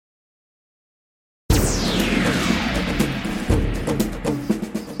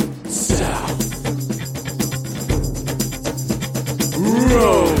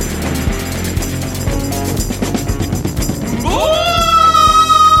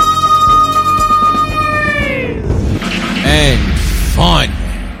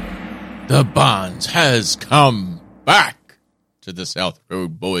Mr. Barnes has come back to the South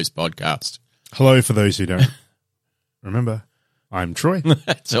Road Boys podcast. Hello, for those who don't remember, I'm Troy.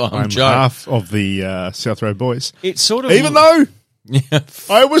 So I'm Joe. Half of the South Road Boys. It's sort of... Even though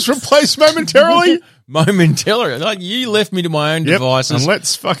I was replaced momentarily. Momentarily. Like, you left me to my own devices. And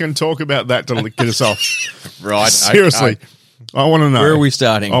let's fucking talk about that to get us off. Right. Seriously. Okay. I want to know. Where are we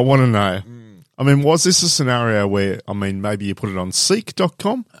starting? I want to know. I mean, was this a scenario where, maybe you put it on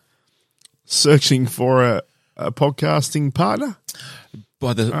Seek.com, searching for a podcasting partner?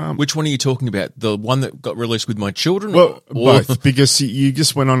 By the which one are you talking about? The one that got released with my children? Well, or both, because you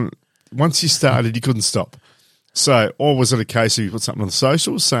just went on. Once you started, you couldn't stop. So, or was it a case of you put something on the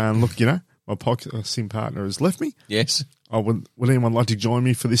socials saying, look, my podcasting partner has left me. Yes. Would anyone like to join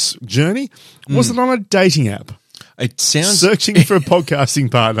me for this journey? Was it on a dating app? It sounds... Searching for a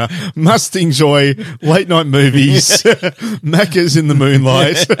podcasting partner, must enjoy late night movies, Macca's in the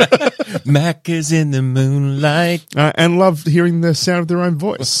moonlight. Macca's in the moonlight. And love hearing the sound of their own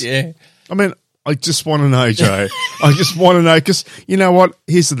voice. Yeah. I mean, I just want to know, Joe. I just want to know, because you know what?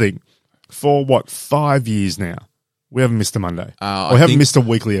 Here's the thing. For 5 years now, we haven't missed a Monday. We haven't missed a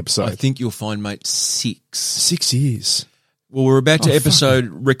weekly episode. I think you'll find, mate, 6. 6 years. Well, we're about to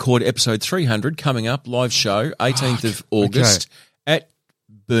record episode 300 coming up, live show, 18th of August at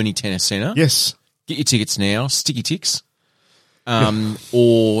Burnie Tennis Centre. Yes. Get your tickets now, Sticky Ticks,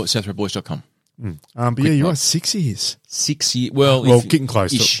 or southroadboys.com. But yeah, you're right, 6 years. 6 years. Well, getting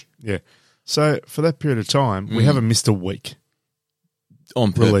close. Ish. Yeah. So for that period of time, we haven't missed a week.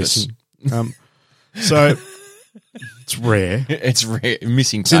 On purpose. Releasing. So it's rare. It's rare.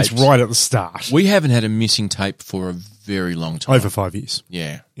 Missing tapes. Since right at the start. We haven't had a missing tape for a very long time. Over 5 years.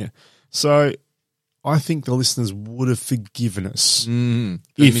 Yeah. Yeah. So I think the listeners would have forgiven us. The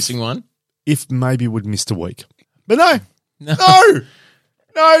missing one? If maybe we'd missed a week. But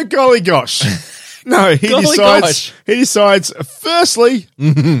no, golly gosh. No, he decides firstly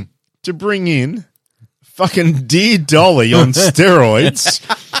to bring in fucking Dear Dolly on steroids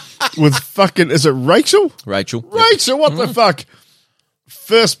with fucking, is it Rachel? Rachel, what the fuck?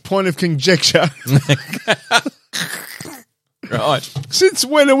 First point of conjecture. Right. Since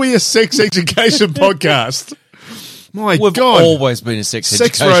when are we a sex education podcast? We've always been a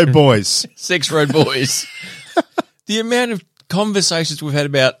sex road boys. Sex road boys. The amount of conversations we've had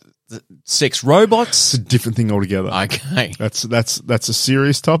about sex robots. It's a different thing altogether. Okay. That's a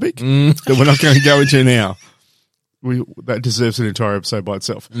serious topic that we're not going to go into now. That deserves an entire episode by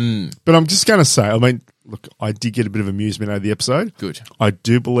itself. But I'm just going to say, look, I did get a bit of amusement out of the episode. Good. I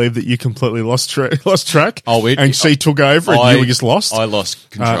do believe that you completely lost track. And she took over and you were just lost. I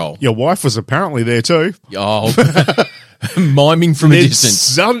lost control. Your wife was apparently there too. Oh, miming from a distance.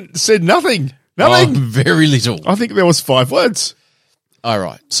 Son said nothing. Nothing. Very little. I think there was 5 words. All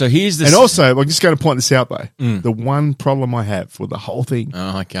right. So here's the... And also, I'm just going to point this out though. The one problem I have with the whole thing.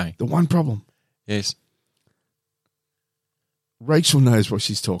 Oh, okay. The one problem. Yes. Rachel knows what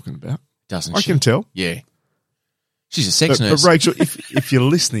she's talking about. Doesn't she? I can tell. Yeah. She's a sex nurse. But Rachel, if you're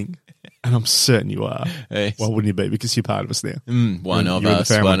listening, and I'm certain you are, yes. Why wouldn't you be? Because you're part of us now. One of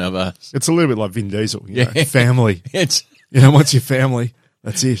us. It's a little bit like Vin Diesel. You know, family. It's once you're family,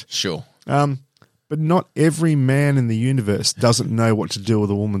 that's it. Sure. But not every man in the universe doesn't know what to do with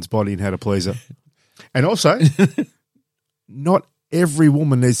a woman's body and how to please her. And also, not every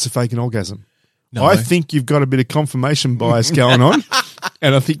woman needs to fake an orgasm. No. I think you've got a bit of confirmation bias going on,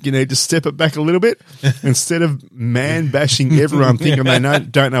 and I think you need to step it back a little bit. Instead of man-bashing everyone thinking they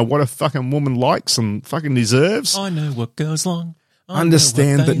don't know what a fucking woman likes and fucking deserves. I know what goes wrong.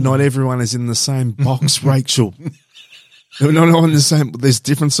 Understand that not everyone is in the same box, Rachel. They're not all in the same. There's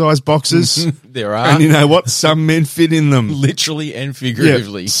different size boxes. There are. And you know what? Some men fit in them. Literally and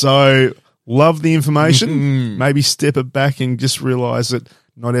figuratively. Yeah. So, love the information. Maybe step it back and just realise that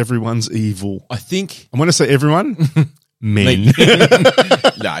not everyone's evil. I think... And when I say everyone, men.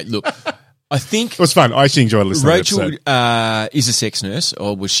 No, look, I think... It was fun. I actually enjoyed listening Rachel to the episode. Is a sex nurse,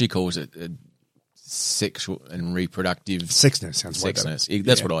 or what she calls it, sexual and reproductive... Sex nurse sounds sex way nurse.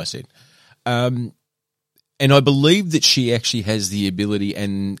 That's what I said. And I believe that she actually has the ability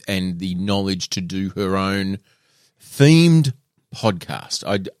and the knowledge to do her own themed podcast.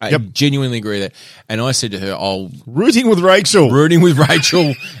 I genuinely agree with that. And I said to her, Rooting with Rachel.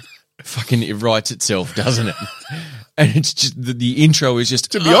 Fucking, it writes itself, doesn't it? And it's just, the intro is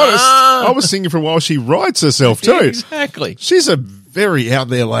just... To be honest, I was thinking for a while she writes herself too. Exactly. She's a very out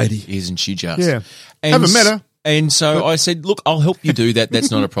there lady. Isn't she just? Yeah. And haven't met her. And so I said, look, I'll help you do that.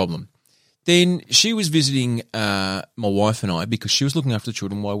 That's not a problem. Then she was visiting my wife and I because she was looking after the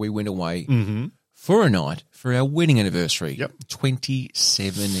children while we went away for a night for our wedding anniversary. Yep.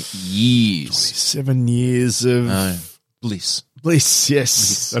 27 years. 7 years of Bliss. bliss.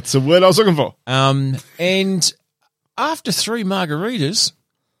 Yes, that's the word I was looking for. And after 3 margaritas,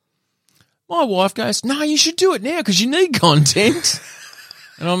 my wife goes, "No, you should do it now because you need content."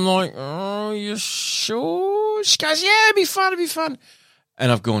 And I'm like, "Oh, you sure?" She goes, "Yeah, it'd be fun.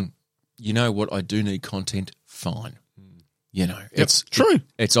 And I've gone, "You know what? I do need content. Fine. You know, it's true.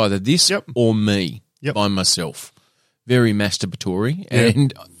 It's either this or me by myself. Very masturbatory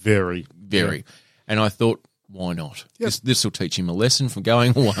and Very. And I thought, why not? This will teach him a lesson from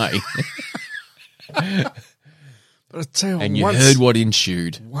going away. But I tell you, And you heard what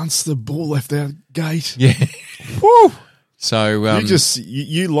ensued. Once the ball left our gate, Yeah. woo, So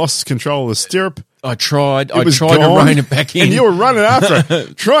you lost control of the stirrup. I tried. It was to gone, rein it back in. and you were running after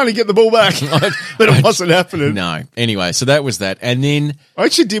it, trying to get the ball back, but it wasn't happening. No. Anyway, so that was that. And then I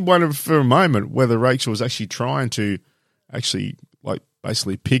actually did wonder for a moment whether Rachel was actually trying to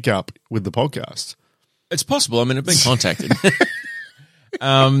basically pick up with the podcast. it's possible. I mean, I've been contacted.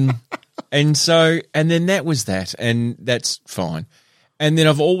 And then that was that, and that's fine. And then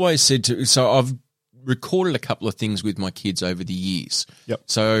I've always said so I've recorded a couple of things with my kids over the years. Yep.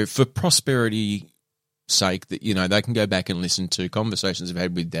 So for prosperity sake, that they can go back and listen to conversations I've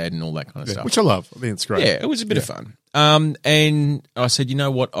had with Dad and all that kind of stuff. Which I love. I think it's great. Yeah, it was a bit of fun. And I said, you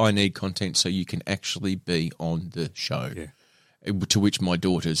know what? I need content so you can actually be on the show. Yeah. To which my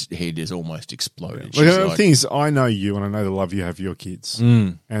daughter's head has almost exploded. Well, She's the like, thing is, I know you, and I know the love you have for your kids,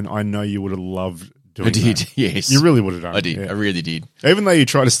 and I know you would have loved doing I did, that. yes. You really would have done. I did. Yeah. I really did. Even though you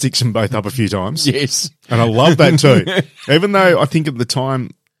tried to stitch them both up a few times. Yes. And I love that too. Even though I think at the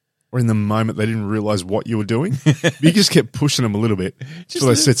time or in the moment they didn't realise what you were doing, you just kept pushing them a little bit until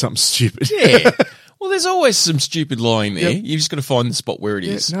they said something stupid. Yeah. Well, there's always some stupid lying there. You've just got to find the spot where it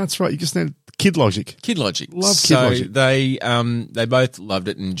is. No, that's right. You just need kid logic. Kid logic. Love kid logic. They both loved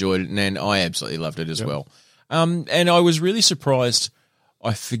it and enjoyed it, and I absolutely loved it as well. And I was really surprised.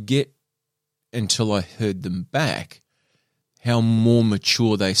 I forget until I heard them back how more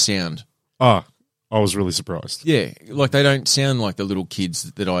mature they sound. I was really surprised. Yeah, like they don't sound like the little kids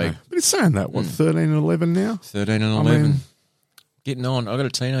that I... No. But it's saying that, 13 and 11 now? 13 and 11. Getting on. I got a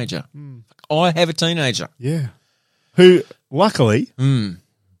teenager. I have a teenager. Yeah. Who, luckily,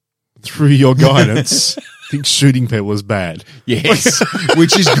 through your guidance, thinks shooting people is bad. Yes,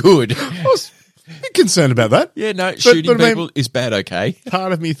 which is good. I was a bit concerned about that. Yeah, no, shooting but I mean, people is bad, okay?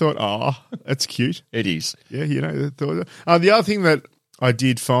 Part of me thought, that's cute. It is. Yeah, the other thing that I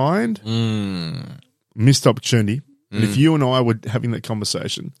did find, missed opportunity, and if you and I were having that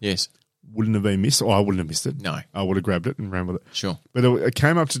conversation, Yes. wouldn't have been missed, or I wouldn't have missed it. No. I would have grabbed it and ran with it. Sure. But it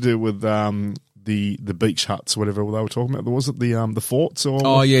came up to do with the beach huts, whatever they were talking about. Was it the forts? Or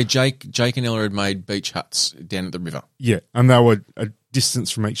Oh, yeah, Jake and Ella had made beach huts down at the river. yeah, and they were a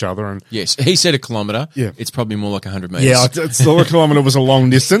distance from each other. And Yes, he said a kilometre. Yeah. It's probably more like 100 metres. yeah, it's the kilometre was a long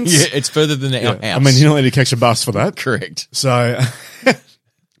distance. Yeah, it's further than our house. I mean, you don't need to catch a bus for that. Correct. So,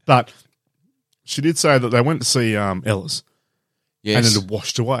 but she did say that they went to see Ella's, Yes. and it had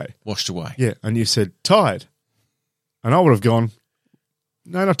washed away. Washed away. Yeah, and you said tired, and I would have gone,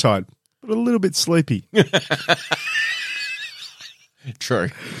 no, not tired, but a little bit sleepy, True.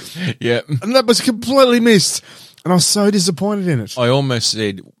 Yeah. and that was completely missed, and I was so disappointed in it. I almost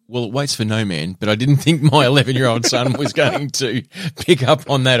said, well, it waits for no man, but I didn't think my 11-year-old son was going to pick up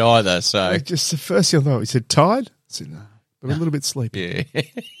on that either. So, Just the first thing I thought, he said tired, I said no, but a little bit sleepy. yeah.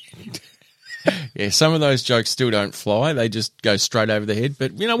 Yeah, some of those jokes still don't fly. They just go straight over the head.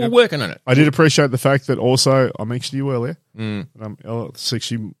 But, we're working on it. I did appreciate the fact that also, I mentioned to you earlier, Ella,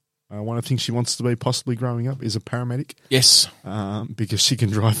 one of the things she wants to be possibly growing up is a paramedic. Yes. Because she can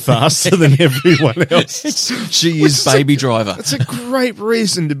drive faster than everyone else. She is baby driver. It's a great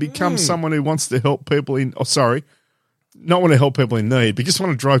reason to become someone who wants to help people not want to help people in need, but just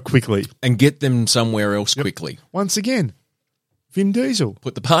want to drive quickly. And get them somewhere else quickly. Once again, Vin Diesel.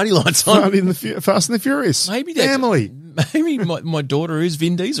 Put the party lights on. Fast and the Furious. Maybe that's Family. Maybe my daughter is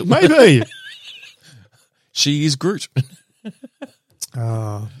Vin Diesel. Maybe. She is Groot.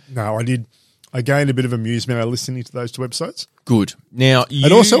 No, I did. I gained a bit of amusement out of listening to those 2 episodes. Good. Now,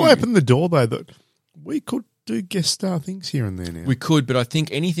 It also opened the door, though, that we could do guest star things here and there now. We could, but I think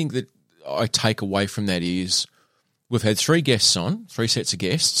anything that I take away from that is we've had 3 guests on, 3 sets of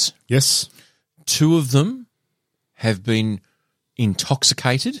guests. Yes. 2 of them have been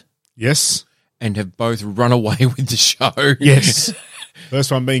intoxicated Yes. and have both run away with the show. Yes.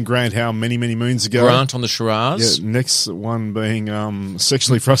 First one being Grant Howe many, many moons ago. Grant on the Shiraz. Yeah, next one being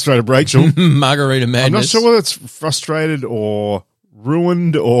sexually frustrated Rachel. Margarita Madness. I'm not sure whether it's frustrated or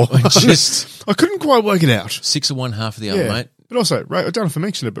ruined or Just I couldn't quite work it out. 6 of one, half of the other, mate. But also, I don't know if I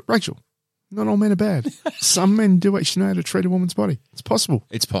mentioned it, but Rachel, not all men are bad. Some men do actually know how to treat a woman's body. It's possible.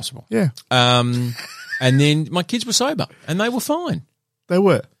 It's possible. Yeah, And then my kids were sober and they were fine. they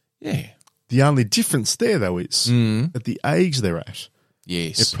were. Yeah. The only difference there, though, is at the age they're at,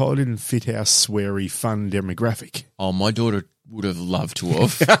 Yes. it probably didn't fit our sweary, fun demographic. Oh, my daughter would have loved to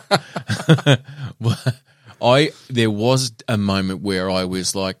have. There was a moment where I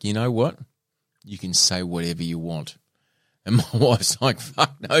was like, you know what? You can say whatever you want. And my wife's like,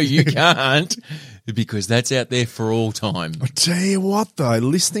 fuck no, you can't, because that's out there for all time. I tell you what, though,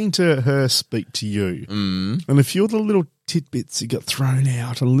 listening to her speak to you, and a few of the little tidbits that got thrown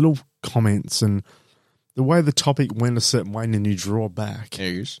out, and little comments, and the way the topic went a certain way, and then you draw back.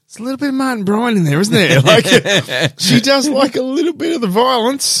 Yes. It's a little bit of Martin Bryan in there, isn't there? Like, she does like a little bit of the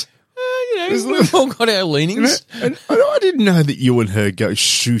violence. We've all got our leanings. And I didn't know that you and her go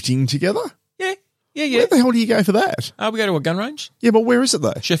shooting together. Yeah. Where the hell do you go for that? We go to a gun range, Yeah, but where is it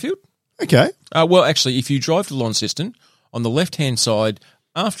though? Sheffield. Okay. Well, actually, if you drive to Launceston, on the left-hand side,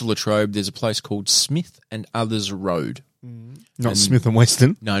 after Latrobe, there's a place called Smith and Others Road. Not Smith and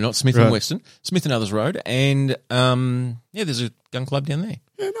Weston. No, not Smith and Weston. Smith and Others Road. And, there's a gun club down there.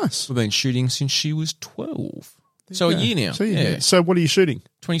 Yeah, nice. We've been shooting since she was 12. So a year now. So what are you shooting?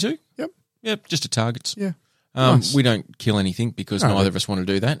 22? Yep. Yep, just at targets. Yeah. Nice. We don't kill anything because neither of us want to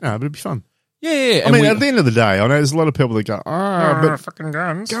do that. No, but it'd be fun. Yeah. I mean, at the end of the day, I know there's a lot of people that go, but fucking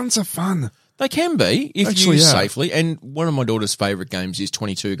guns. Guns are fun. They can be if Actually, used yeah. safely. And one of my daughter's favourite games is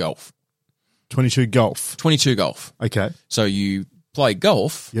 22 golf. 22 golf. 22 golf. Okay. So you play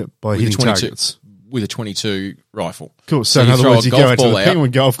golf Yep, by with hitting 22 targets. with a 22 rifle. Cool. So So in you other throw words, a you go golf out to ball the out.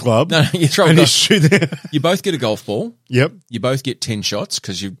 Penguin Golf Club No, you throw a and you golf. shoot there. You both get a golf ball. Yep. You both get 10 shots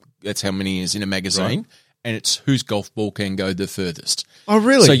because that's how many is in a magazine. Right. And it's whose golf ball can go the furthest. Oh,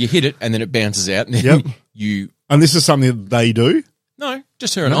 really? So you hit it and then it bounces out. And then Yep. you... And this is something that they do? No,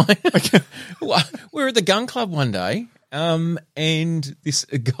 just her and I. Okay. We were at the gun club one day and this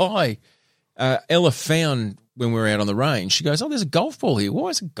guy, Ella found when we were out on the range, she goes, oh, there's a golf ball here. Why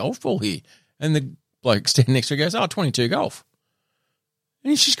is a golf ball here? And the bloke standing next to her goes, oh, 22 golf.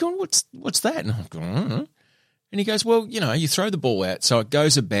 And she's going, what's that? And I'm going, I don't know. And he goes, well, you throw the ball out. So it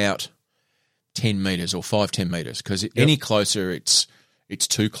goes about 10 metres or 5-10 metres because any closer it's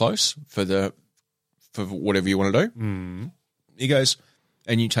too close for whatever you want to do. Mm. He goes,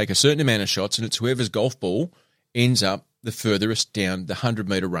 and you take a certain amount of shots and it's whoever's golf ball ends up the furthest down the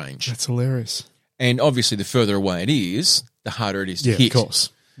 100-metre range. That's hilarious. And obviously the further away it is, the harder it is to hit. Of course.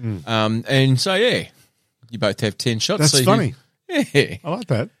 And so, you both have 10 shots. That's so funny. Yeah. I like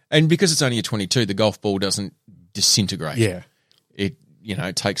that. And because it's only a 22, the golf ball doesn't disintegrate. Yeah. It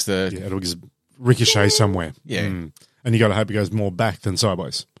takes the... Yeah, it'll just ricochet somewhere. Yeah. And you got to hope it goes more back than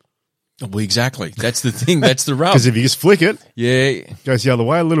sideways. Well, exactly. That's the thing. That's the rub. Because if you just flick it, Yeah. goes the other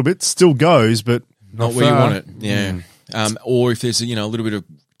way a little bit, still goes, but Not where you want it. Yeah. Or if there's a little bit of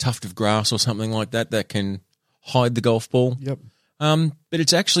tuft of grass or something like that can hide the golf ball. Yep. But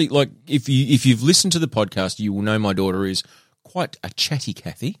it's actually like if you've listened to the podcast, you will know my daughter is quite a chatty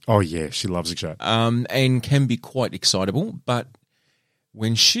Kathy. Oh, yeah, she loves a chat. And can be quite excitable. But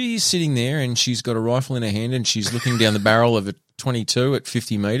when she's sitting there and she's got a rifle in her hand and she's looking down the barrel of a 22 at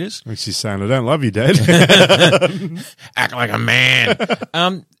 50 metres. And she's saying, I don't love you, Dad. Act like a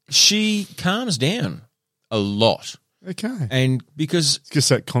man. She calms down a lot. Okay. And because It's just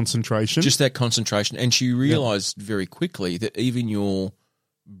that concentration. just that concentration. And she realised very quickly that even your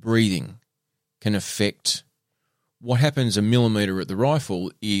breathing can affect what happens a millimetre at the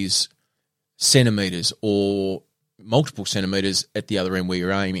rifle is centimetres or multiple centimetres at the other end where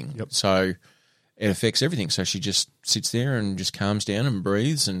you're aiming. Yep. So it affects everything. So she just sits there and just calms down and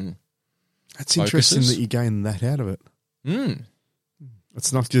breathes and That's interesting focuses. that you gain that out of it.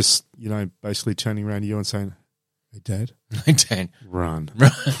 It's not just, basically turning around to you and saying, hey, Dad, Dan, run.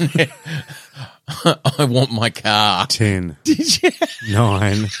 I want my car. 10, Did you?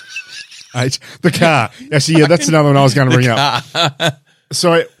 9, 8. The car. Actually, yeah, that's another one I was going to bring up.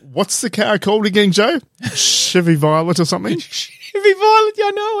 Sorry, what's the car called again, Joe? Chevy Violet or something? Chevy Violet. Yeah,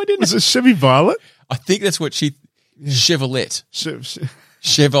 no, I didn't. Is it Chevy Violet? I think that's what she. Chevrolet. Chevrolet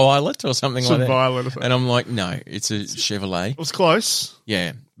Chevrolet or something like that. or something. And I'm like, no, it's a Chevrolet. It was close.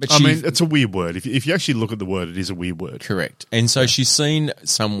 Yeah. But I mean, it's a weird word. If you actually look at the word, it is a weird word. correct. And so she's seen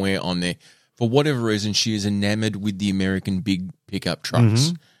somewhere on there, for whatever reason, she is enamored with the American big pickup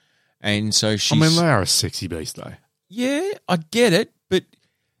trucks. And so she's. I mean, they are a sexy beast, though. yeah, I get it. But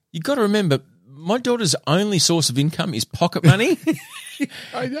you got to remember, my daughter's only source of income is pocket money.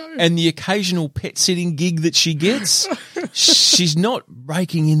 I know. And the occasional pet sitting gig that she gets. She's not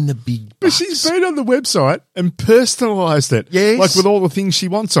raking in the big bucks. But she's been on the website and personalised it. Yes. Like with all the things she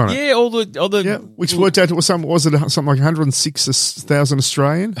wants on it. Yeah, all the Yeah, which worked out to something like 106,000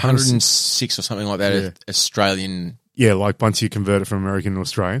 Australian? 106 or something like that, Yeah. Australian. Yeah, like once you convert it from American to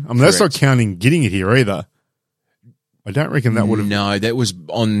Australian. I mean, that's not Correct. counting getting it here either. I don't reckon that would have. No, that was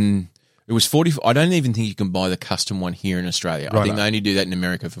on. It was 40. I don't even think you can buy the custom one here in Australia. I think Righto. they only do that in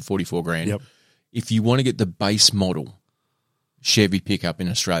America for 44 grand. Yep. If you want to get the base model Chevy pickup in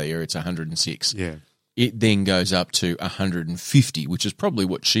Australia, it's 106. Yeah. It then goes up to 150, which is probably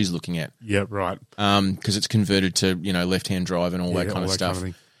what she's looking at, Yeah, right. because it's converted to left-hand drive and all that Yeah, kind all of stuff.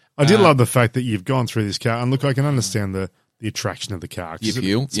 thing. I did love the fact that you've gone through this car, and look, I can understand the attraction of the car. 'cause The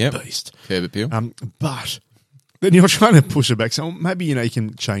appeal, it's yep. a beast. Curb appeal. But then you're trying to push it back. So maybe you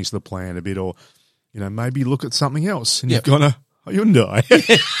can change the plan a bit, or maybe look at something else. And Yep. you've gone a Hyundai.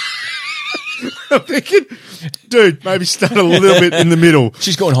 I'm thinking, dude, maybe start a little bit in the middle.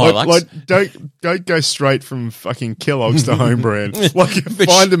 She's gone Hilux. Like don't go straight from fucking Kellogg's to home brand. Like But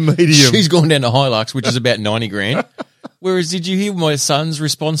find a medium. She's gone down to Hilux, which is about 90 grand. Whereas, did you hear my son's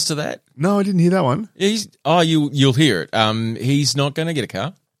response to that? No, I didn't hear that one You'll hear it. He's not going to get a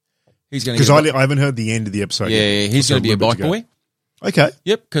car. He's going to because get I haven't heard the end of the episode. yeah, yet. he's So going to be a little bit bike boy. go. Okay.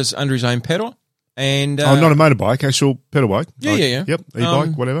 Yep, because under his own pedal and Not a motorbike, actual pedal bike. Yeah, yeah. Yep,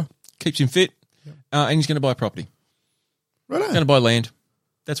 e-bike, whatever. keeps him fit. And he's going to buy property. Right. Going to buy land.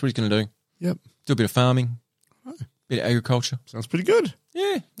 That's what he's going to do. Yep. Do a bit of farming, bit of agriculture. Sounds pretty good.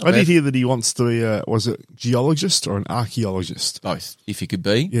 Yeah, not I bad. did hear that he wants to be, was it geologist or an archaeologist? Both, if he could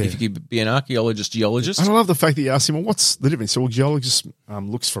be. Yeah. If he could be an archaeologist, geologist. And I love the fact that you asked him, well, what's the difference? So, geologist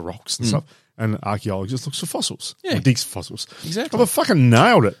looks for rocks and stuff, and archaeologist looks for fossils. Yeah. Or digs for fossils. Exactly. I fucking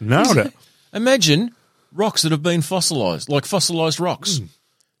nailed it. Nailed it. Imagine rocks that have been fossilised, like fossilised rocks.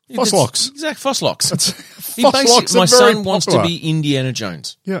 Fossilocks. Exact fossilocks. Fossilocks My are very son wants to popular. be Indiana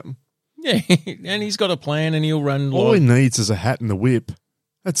Jones. Yeah. Yeah, and he's got a plan and he'll run. All he needs is a hat and a whip.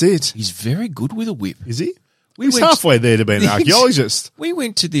 That's it. He's very good with a whip. Is he? We He's went- halfway there to be an archaeologist. We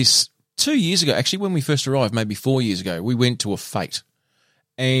went to this 2 years ago, actually, when we first arrived, maybe 4 years ago. We went to a fete,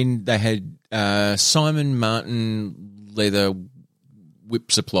 and they had Simon Martin leather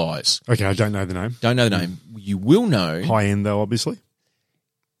whip supplies. Okay, I don't know the name. Don't know the name. You will know High end, though, obviously.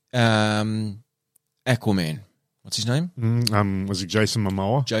 Aquaman. What's his name? Was it Jason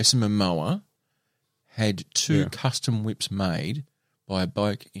Momoa? Jason Momoa had two custom whips made by a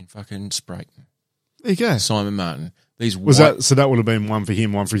bloke in fucking Sprayton. There you go. Simon Martin. These Was that so? That would have been one for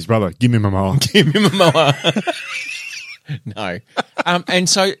him, one for his brother. Give me Momoa. Give him a mower. No. And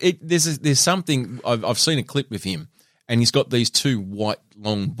so there's something, I've seen a clip with him, and he's got these two white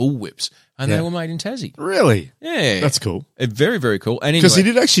long bull whips, and they were made in Tassie. Really? Yeah. That's cool. Very, very cool. And Because anyway,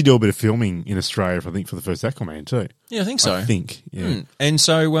 he did actually do a bit of filming in Australia, I think, for the first Aquaman too. yeah, I think so. I think, yeah. And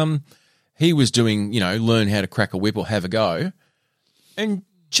so he was doing, learn how to crack a whip or have a go, and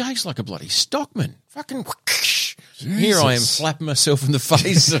Jake's like a bloody stockman. Fucking here I am Jesus. slapping myself in the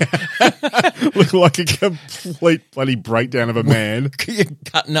face. Looked like a complete bloody breakdown of a man.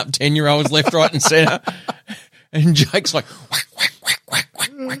 Cutting up 10-year-olds left, right, and centre. And Jake's like, whack, whack, whack, whack,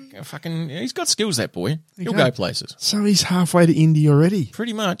 whack, whack. Fucking, he's got skills, that boy. He'll go places. So he's halfway to India already.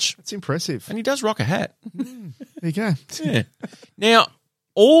 Pretty much. That's impressive. And he does rock a hat. There you go. Yeah. Now,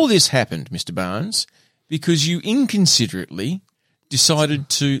 all this happened, Mr. Barnes, because you inconsiderately decided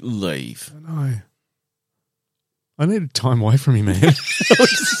to leave. No. I needed time away from you, man.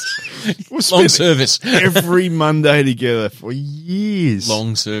 We've Long spent service. every Monday together for years.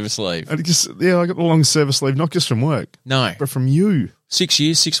 Long service leave. I just, I got the long service leave, not just from work, No. but from you. 6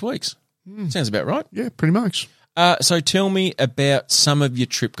 years, 6 weeks. Sounds about right. Yeah, pretty much. So tell me about some of your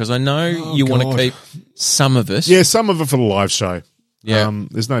trip, because I know you want to God. keep some of it. Yeah, some of it for the live show. Yeah.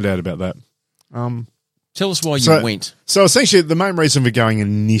 There's no doubt about that. Tell us why you went. So essentially, the main reason for going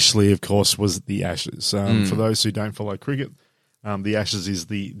initially, of course, was the Ashes. For those who don't follow cricket, the Ashes is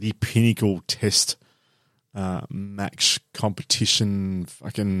the pinnacle test match competition,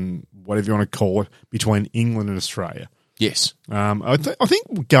 fucking whatever you want to call it, between England and Australia. Yes. I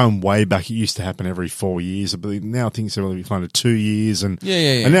think going way back, it used to happen every 4 years. But now things are really fun to 2 years, and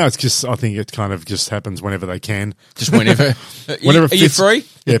Yeah. and now it's just, I think it kind of just happens whenever they can. Just whenever. Whenever Are you fits. free?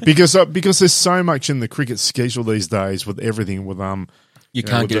 Yeah, because there's so much in the cricket schedule these days with everything with You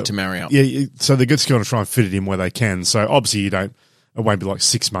can't with get the- it to marry up. Yeah, so they're just going to try and fit it in where they can. So obviously it won't be like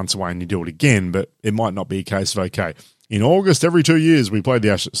 6 months away and you do it again, but it might not be a case of, okay, in August every 2 years we played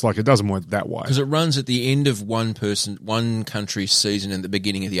the Ashes. Like, it doesn't work that way. Because it runs at the end of one country's season and the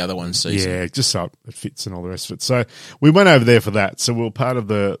beginning of the other one's season. Yeah, just so it fits and all the rest of it. So we went over there for that. So we were part of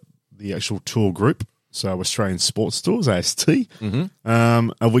the actual tour group. So Australian Sports Tours, AST,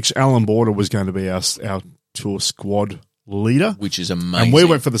 of which Alan Border was going to be our tour squad leader. Which is amazing. And we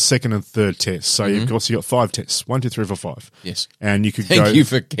went for the second and third test. So of course you got 5 tests. 1, 2, 3, 4, 5. Yes. And you could Thank you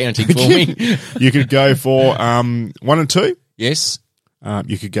for counting for me. You could go for 1 and 2. Yes.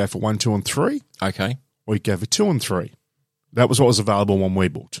 You could go for 1, 2, and 3. Okay. Or you could go for 2 and 3. That was what was available when we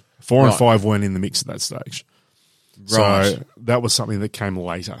booked. 4 and 5 weren't in the mix at that stage. Right. So that was something that came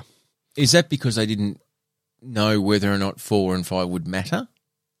later. Is that because they didn't know whether or not 4 and 5 would matter?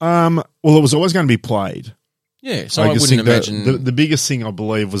 Well, it was always going to be played. Yeah, so I wouldn't imagine... The biggest thing, I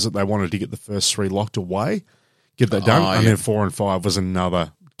believe, was that they wanted to get the first 3 locked away, get that done, and then 4 and 5 was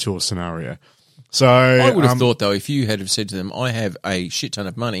another tour scenario. So I would have thought, though, if you had have said to them, I have a shit ton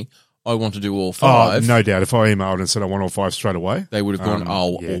of money, I want to do all 5. No doubt. If I emailed and said I want all 5 straight away, they would have gone,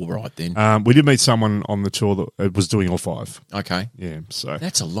 all right then. We did meet someone on the tour that was doing all 5. Okay. Yeah, so.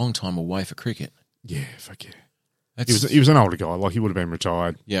 That's a long time away for cricket. Yeah, fuck yeah. That's... He was an older guy. Like, he would have been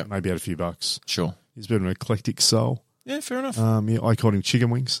retired. Yeah. Maybe had a few bucks. Sure. He's a bit of an eclectic soul. Yeah, fair enough. I called him Chicken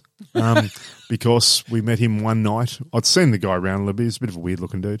Wings because we met him one night. I'd seen the guy around a little bit. He's a bit of a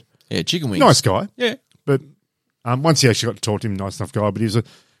weird-looking dude. Yeah, Chicken Wings. Nice guy. Yeah. But once you actually got to talk to him, nice enough guy, but he was a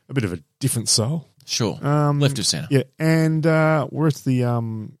bit of a different soul. Sure. Left of centre. Yeah, and we're at the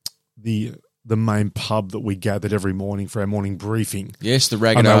main pub that we gathered every morning for our morning briefing. Yes, the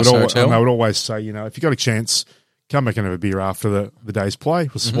Ragged Ass Hotel. And they would always say, you know, if you got a chance, come back and have a beer after the day's play.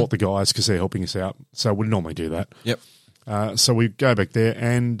 We'll support the guys because they're helping us out. So we'd normally do that. Yep. So we go back there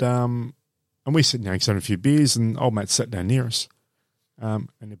and we sit down, having a few beers, and old mate sat down near us. And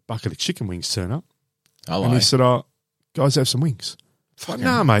a bucket of chicken wings turn up. Hello. And he said, guys, have some wings. Like,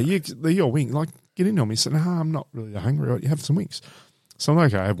 nah, mate, they're your wings. Like, get in on me. He said, no, I'm not really that hungry. You have some wings. So I'm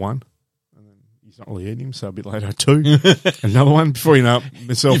like, okay, I have one. And then he's not really eating him, so a bit later, 2. Another one. Before you know it,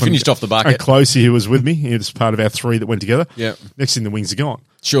 myself you finished off the bucket. And Closey, who was with me, he was part of our 3 that went together. Yeah. Next thing, the wings are gone.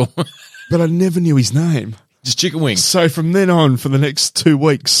 Sure. But I never knew his name. Just chicken wings. So from then on, for the next 2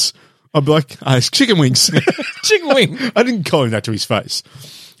 weeks, I'd be like, it's chicken wings. Chicken wing. I didn't call him that to his face.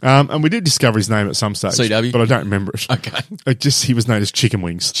 And we did discover his name at some stage. CW? But I don't remember it. Okay. He was known as Chicken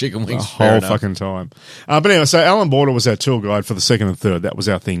Wings. Chicken Wings. The whole fucking time. But anyway, so Alan Border was our tour guide for the second and third. That was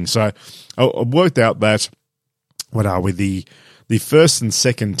our thing. So I worked out that, the first and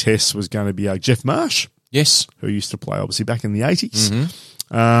second test was going to be Jeff Marsh. Yes. Who used to play, obviously, back in the 80s.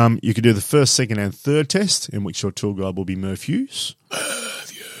 You could do the first, second, and third test, in which your tour guide will be Murph Hughes.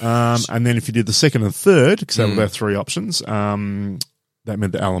 And then if you did the second and third, because that were our 3 options, that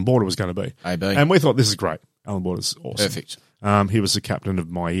meant that Alan Border was going to be. AB. And we thought, this is great. Alan Border's awesome. Perfect. He was the captain of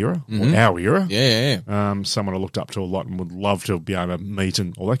my era, or our era. Yeah. Someone I looked up to a lot and would love to be able to meet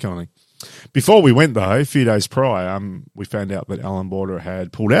and all that kind of thing. Before we went, though, a few days prior, we found out that Alan Border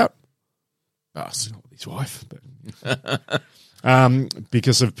had pulled out. Bastard. Not with his wife, but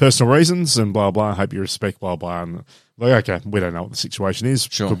because of personal reasons and blah, blah. I hope you respect blah, blah. And like, okay, we don't know what the situation is.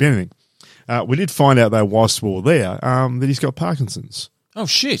 Sure. Could be anything. We did find out, though, whilst we were there, that he's got Parkinson's. Oh,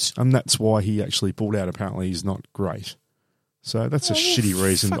 shit. And that's why he actually pulled out. Apparently, he's not great. So that's a shitty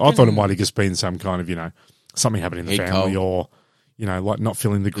reason. I thought it might have just been some kind of, something happened in the family or, like not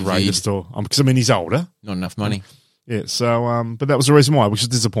feeling the greatest or, because he's older. Not enough money. Yeah. So, but that was the reason why, which is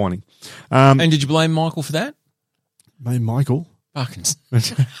disappointing. And did you blame Michael for that? Blame Michael? Parkinson.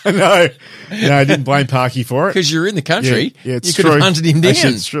 No, I didn't blame Parky for it. Because you're in the country. Yeah, it's you true. could have hunted him down.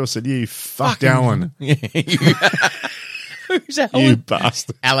 Actually, it's true. I said, you fucked Alan. Yeah, who's Alan? You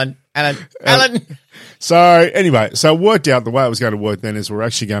bastard. Alan. So anyway, it worked out the way it was going to work then is we're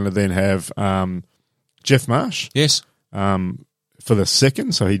actually going to then have Jeff Marsh. Yes. For the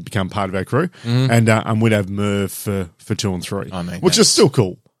second, so he'd become part of our crew. And we'd have Merv for 2 and 3. Which is still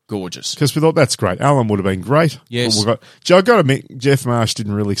cool. Gorgeous. Because we thought, that's great. Alan would have been great. Yes. I got to admit, Jeff Marsh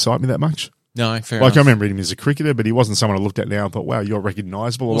didn't really excite me that much. No, fair enough. enough. I remember him as a cricketer, but he wasn't someone I looked at now and thought, wow, you're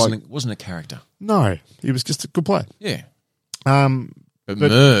recognisable. Wasn't a character. No, he was just a good player. Yeah. But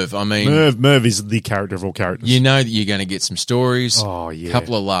Merv, Merv is the character of all characters. You know that you're going to get some stories, a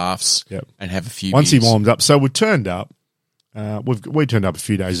couple of laughs, and have a few Once beers. He warmed up. So we turned up. We turned up a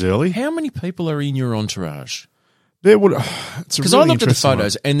few days early. How many people are in your entourage? There would, because I looked at the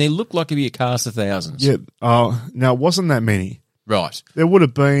photos and they look like it'd be a cast of thousands. Yeah. Now it wasn't that many. Right. There would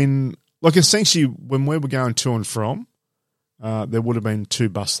have been, essentially when we were going to and from, there would have been 2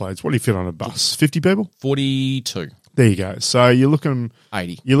 bus loads. What do you fit on a bus? 50 people? 42. There you go. So you're looking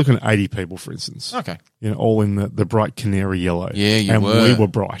 80. at 80 people, for instance. Okay. All in the bright canary yellow. Yeah, you and were. And we were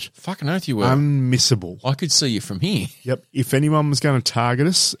bright. Fucking oath you were. Unmissable. I could see you from here. Yep. If anyone was going to target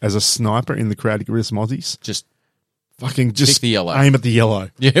us as a sniper in the crowd to get rid of some Aussies, Just fucking pick the yellow. aim at the yellow.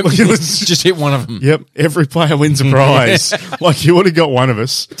 Yeah, just hit one of them. Yep. Every player wins a prize. Like you would have got one of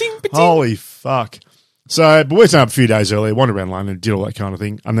us. Ba-ding, ba-ding. Holy fuck. So, but we turned up a few days earlier, wandered around London, did all that kind of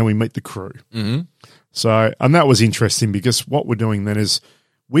thing, and then we meet the crew. Mm-hmm. So, and that was interesting because what we're doing then is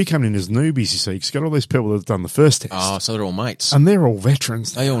we come in as newbies, you see, because you've got all these people that have done the first test. Oh, so they're all mates. And they're all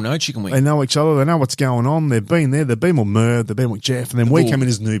veterans. They all know Chicken Wing. They know each other. They know what's going on. They've been there. They've been with Merv. They've been with Jeff. And then we come in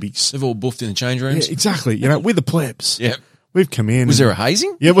as newbies. They've all buffed in the change rooms. Yeah, exactly. We're the plebs. Yep. We've come in. Was there a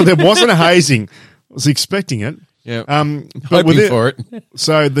hazing? Yeah, well, there wasn't a hazing. I was expecting it. Yeah. But Hoping for it.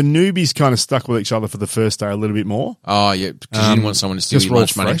 So the newbies kind of stuck with each other for the first day a little bit more. Oh, yeah, because you didn't want someone to steal your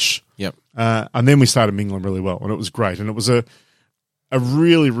lunch money. Fresh. Yep. And then we started mingling really well, and it was great. And it was a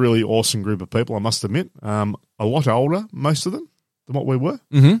really, really awesome group of people, I must admit. A lot older, most of them, than what we were.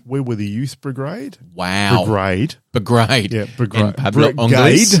 Mm-hmm. We were the youth brigade. Wow. Brigade. Yeah, brigade. And Pablo Brigade.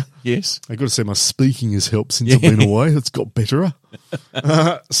 Angeles. Yes. I got to say, my speaking has helped since I've been away. It's got better.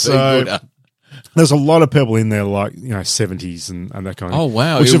 So there's a lot of people in there, like 70s and that kind of. Oh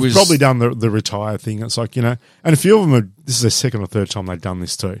wow! Which have probably done the retire thing. It's like and a few of them this is their second or third time they've done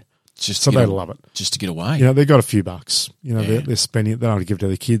this too. So they love it. Just to get away. They've got a few bucks. They're spending it. They don't want to give it to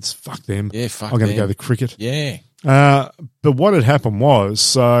their kids. Fuck them. Yeah, fuck I'm going to them. go to cricket. Yeah. But what had happened was,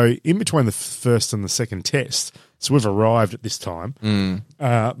 so in between the first and the second test, so we've arrived at this time.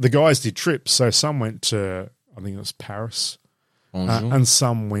 The guys did trips. So some went to, I think it was Paris, and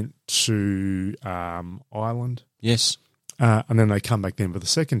some went to Ireland. Yes. And then they come back then for the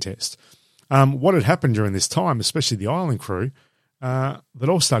second test. What had happened during this time, especially the Ireland crew, they'd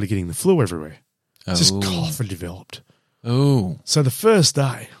all started getting the flu everywhere. Just cough had developed. Oh. So the first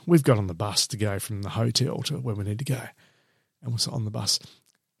day, we've got on the bus to go from the hotel to where we need to go. And we're on the bus.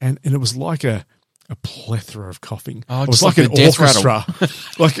 And it was like a plethora of coughing. Oh, it was just like an death orchestra.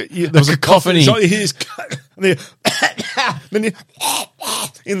 There was a cacophony. So then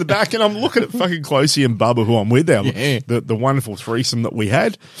in the back, and I'm looking at fucking Closey and Bubba, who I'm with, the wonderful threesome that we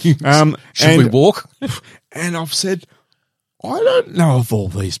had. Should we walk? And I've said, I don't know if all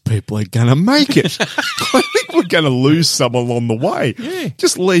these people are going to make it. I think we're going to lose some along the way. Yeah.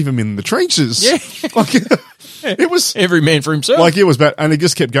 Just leave them in the trenches. Yeah. It was every man for himself. Like it was bad, and it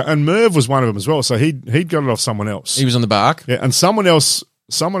just kept going. And Merv was one of them as well. So he'd got it off someone else. He was on the bark. Yeah, and someone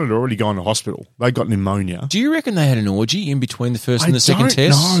had already gone to hospital. They got pneumonia. Do you reckon they had an orgy in between the first and the second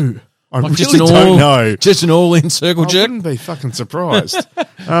test? No. I Like really don't know. Just an all-in circle jerk? I wouldn't be fucking surprised.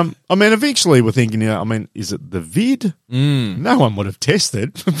 Eventually we're thinking, is it the vid? No one would have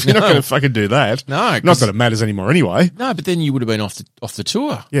tested. You're not going to fucking do that. No. Not that it matters anymore anyway. No, but then you would have been off the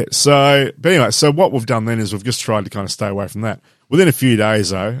tour. Yeah, but anyway, so what we've done then is we've just tried to kind of stay away from that. Within a few days,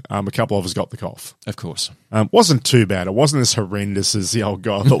 though, a couple of us got the cough. Of course. Wasn't too bad. It wasn't as horrendous as the old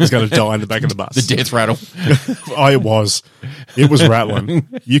guy I thought was going to die in the back of the bus. The death rattle. It was. It was rattling.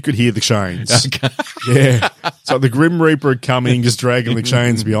 You could hear the chains. Okay. Yeah. So the Grim Reaper had come in, just dragging the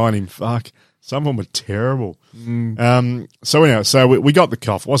chains behind him. Fuck. Some of them were terrible. So anyhow, we got the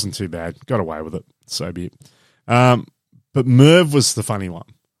cough. It wasn't too bad. Got away with it. So be it. But Merv was the funny one.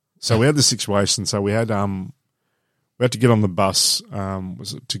 So we had the situation. So we had to get on the bus. It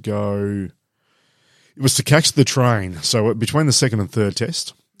was to catch the train. So between the second and third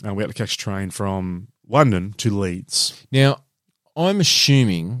test, we had to catch a train from London to Leeds. Now, I'm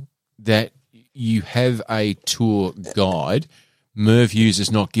assuming that you have a tour guide. Merv Hughes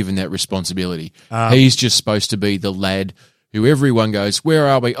is not given that responsibility. He's just supposed to be the lad who everyone goes, where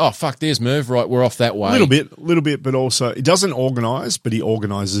are we? Oh, fuck, there's Merv. Right, we're off that way. A little bit, but also he doesn't organise, but he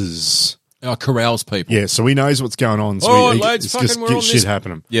organises. Corrals people. Yeah, so he knows what's going on. So lads, it's fucking just we're get on shit this.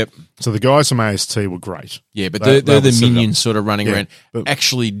 happening. Yep. So the guys from AST were great. Yeah, but they're the minions sort of running Yeah, around, but-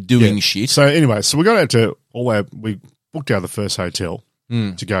 actually doing shit. So anyway, we got out to we booked out of the first hotel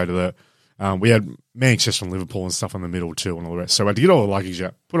to go to the. We had Manchester and Liverpool and stuff in the middle too, and all the rest. So we had to get all the luggage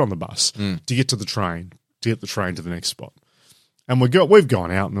out, put on the bus to get to the train, to get the train to the next spot. And we've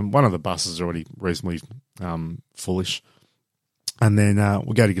gone out, and one of the buses is already reasonably fullish. And then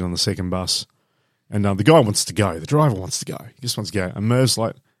we go to get on the second bus, and the guy wants to go. The driver wants to go. He just wants to go. And Merv's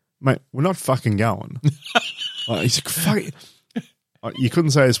like, mate, we're not fucking going. He's like, fuck. You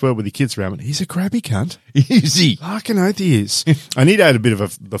couldn't say this word with your kids around, but he's a crabby cunt. Is he? Fucking oath he is. And he'd had a bit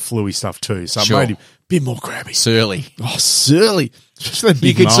of the fluey stuff too, so Sure. it made him a bit more crabby. Surly. Oh, surly. Especially that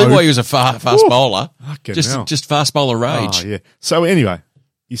You big could see mo. why he was a fast bowler. Fucking hell. Just fast bowler rage. Oh, yeah. So anyway,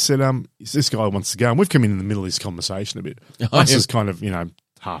 he said, this guy wants to go. And we've come in the middle of this conversation a bit. Oh, This yeah. is kind of,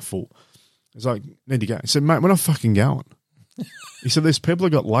 half full. He's like, need to go. He said, mate, we're not fucking going. He said, there's people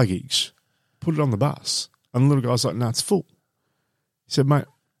that got luggage. Put it on the bus. And the little guy's like, no, it's full. He said, mate,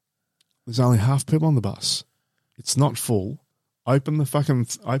 there's only half people on the bus. It's not full. Open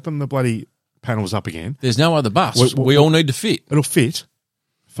the bloody panels up again. There's no other bus. We all need to fit. It'll fit.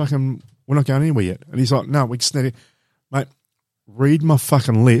 Fucking, we're not going anywhere yet. And he's like, no, we just need to, mate, read my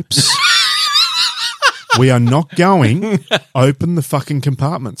fucking lips. We are not going. Open the fucking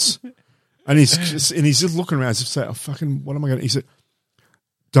compartments. And he's just looking around as if saying, oh, fucking, what am I going to, he said,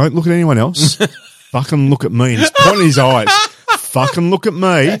 don't look at anyone else. Fucking look at me. And he's pointing his eyes. Fucking look at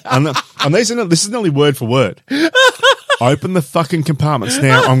me. And this is not only word for word. Open the fucking compartments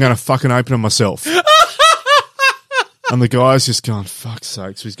now. I'm going to fucking open them myself. And the guy's just going, fuck's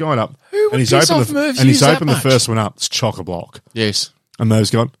sake. So he's going up and he's opened the first one up. It's chock-a-block. Yes. And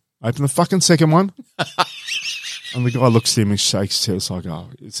Merv's gone, open the fucking second one. And the guy looks at him and shakes his head. It's like, oh,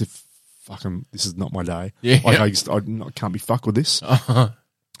 it's if fucking, this is not my day. Yeah. Like, I can't be fucked with this.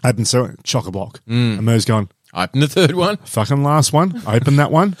 Open so chock-a-block. And Merv's gone, Open the third one. fucking last one. Open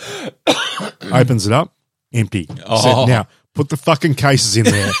that one. Opens it up. Empty. Oh. Said, now, put the fucking cases in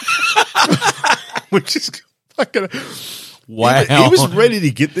there. Which is fucking... Wow. He was ready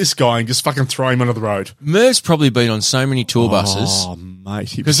to get this guy and just fucking throw him onto the road. Merv's probably been on so many tour buses. Oh,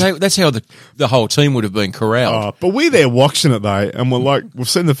 mate. Because that's how the whole team would have been corralled. But we're there watching it though, and we're like, we've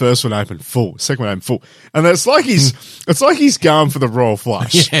seen the first one open full, second one open full, and it's like he's going for the royal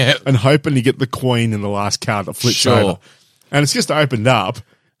flush, Yeah. and hoping to get the queen in the last card that flips Sure. over, and it's just opened up,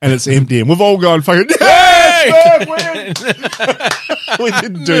 and it's empty, and we've all gone fucking. We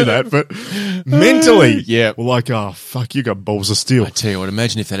didn't do that, but mentally, Yeah. we're like, oh fuck, you got balls of steel. I tell you what,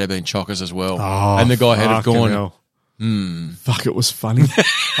 imagine if that had been chockers as well. Oh, and the guy had have fucking gone, hell. Fuck, it was funny.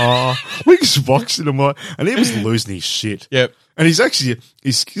 We just watched it and he was losing his shit. Yep. And he's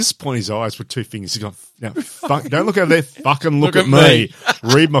just pointing his eyes with two fingers. He's gone, now, fuck, don't look over there. Fucking look at me.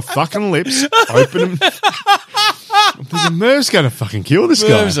 Read my fucking lips. Open them. I'm thinking, Merv's going to fucking kill this guy.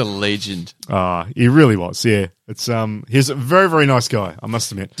 Merv's a legend. He really was, yeah. It's he's a very, very nice guy, I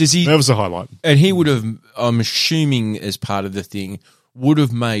must admit. Merv was a highlight. And he would have, I'm assuming as part of the thing, would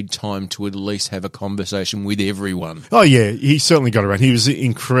have made time to at least have a conversation with everyone. Oh, yeah, he certainly got around. He was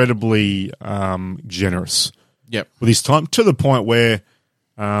incredibly generous. Yep. With his time, to the point where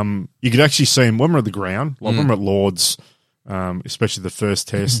you could actually see him when we're at the ground, like when we're at Lord's, especially the first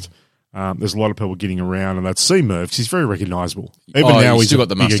test. There's a lot of people getting around, and they'd see Merv because he's very recognisable. Even now, he's still a got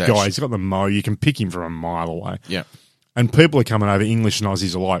the bigger mustache. guy. He's got the mo. You can pick him from a mile away. Yep. And people are coming over, English and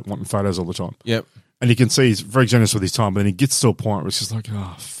Aussies alike, wanting photos all the time. Yep. And you can see he's very generous with his time, but then he gets to a point where it's just like,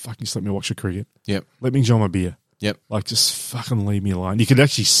 oh, fuck, just let me watch the cricket. Yep. Let me enjoy my beer. Yep. Like, just fucking leave me alone. You could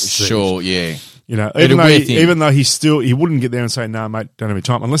actually see. Sure, yeah. You know, It'll be a thing. even though he wouldn't get there and say, no, mate, don't have any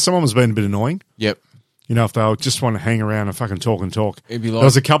time. Unless someone was being a bit annoying. Yep. You know, if they just want to hang around and fucking talk. It'd be like, There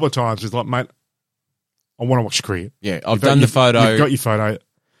was a couple of times it's like, mate, I want to watch cricket. yeah, I've done the photo. You've got your photo.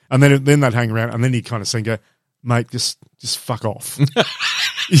 And then they'd hang around, and then you kind of say, go, mate, just fuck off.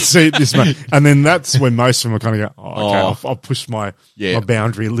 You see this, mate. And then that's when most of them are kind of go, oh, okay, I'll push my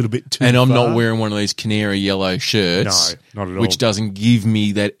boundary a little bit too and I'm far. not wearing one of these canary yellow shirts. No, not at all. Which doesn't give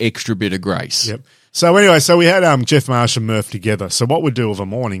me that extra bit of grace. Yep. So anyway, we had Jeff Marsh and Murph together. So what we do of a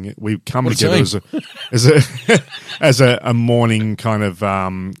morning, we come together as a morning kind of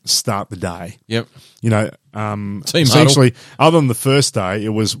start the day. Yep. You know, Team essentially, other than the first day, it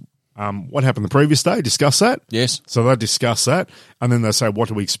was what happened the previous day. Discuss that. Yes. So they discuss that, and then they say, what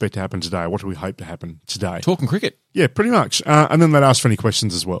do we expect to happen today? What do we hope to happen today? Talking cricket. Yeah, pretty much. And then they'd ask for any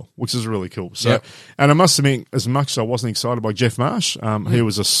questions as well, which is really cool. So, and I must admit, as much as I wasn't excited by Jeff Marsh, he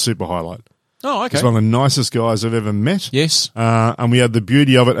was a super highlight. Oh, okay. He's one of the nicest guys I've ever met. Yes. And we had the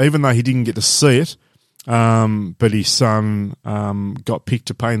beauty of it, even though he didn't get to see it, but his son got picked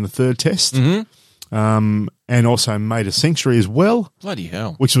to play in the third test. And also made a century as well. Bloody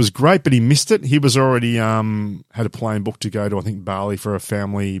hell. Which was great, but he missed it. He was already had a plane booked to go to, I think, Bali for a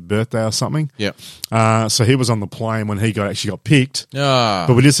family birthday or something. Yep. So he was on the plane when he actually got picked. Ah.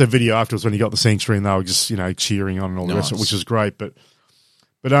 But we did see a video afterwards when he got the century, and they were just, cheering on and all the rest of it, which was great. But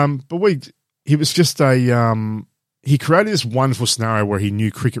he was just he created this wonderful scenario where he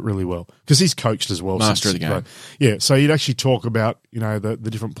knew cricket really well because he's coached as well. Master of the game. Yeah, so he'd actually talk about, the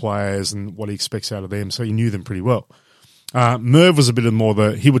different players and what he expects out of them, so he knew them pretty well. Merv was a bit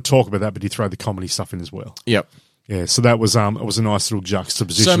more he would talk about that, but he'd throw the comedy stuff in as well. Yep. Yeah, so that was it was a nice little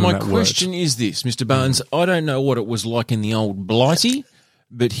juxtaposition. So my in that question is this, Mr. Barnes, I don't know what it was like in the old Blighty,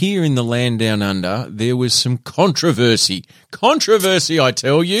 But here in the land down under, there was some controversy. Controversy, I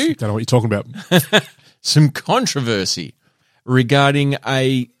tell you. Don't know what you're talking about. Some controversy regarding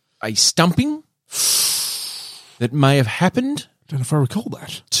a stumping that may have happened. Don't know if I recall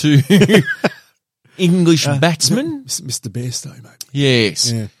that. To English batsman. Mr. Bairstow, maybe.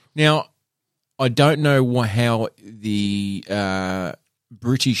 Yes. Yeah. Now, I don't know how the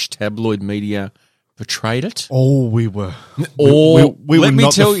British tabloid media portrayed it. Oh, we were. Or we were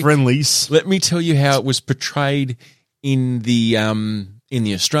not the friendlies. Let me tell you how it was portrayed in the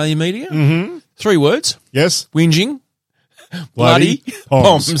Australian media. Mm-hmm. 3 words. Yes. Whinging. Bloody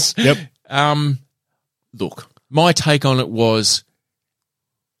bombs. Yep. Look, my take on it was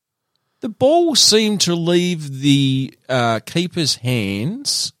the ball seemed to leave the keeper's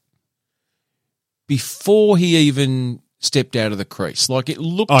hands before he even stepped out of the crease. Like it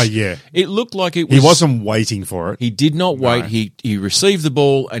looked. Oh yeah. It looked like it was. He wasn't waiting for it. He did not wait. No. He received the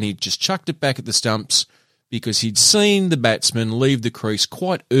ball and he just chucked it back at the stumps because he'd seen the batsman leave the crease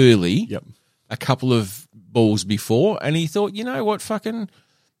quite early. Yep. A couple of balls before, and he thought, you know what, fucking,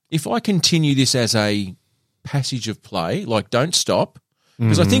 if I continue this as a passage of play, like don't stop,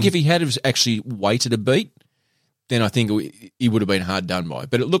 because I think if he had actually waited a beat, then I think he would have been hard done by.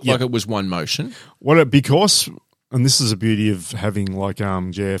 But it looked like it was one motion. Because, and this is the beauty of having like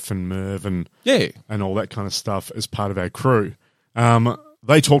Jeff and Merv and all that kind of stuff as part of our crew.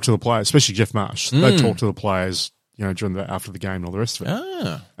 They talk to the players, especially Jeff Marsh. They talk to the players, during after the game and all the rest of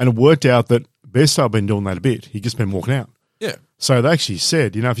it. And it worked out that Bairstow had been doing that a bit. He'd just been walking out. Yeah. So they actually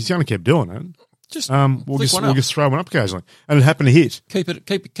said, if he's going to keep doing it, we'll just throw one up occasionally. And it happened to hit.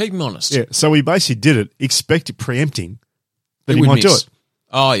 Keep him honest. Yeah. So we basically did it, preempting that he might do it.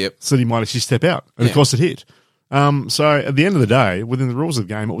 Oh, yep. So that he might actually step out. And of course it hit. So at the end of the day, within the rules of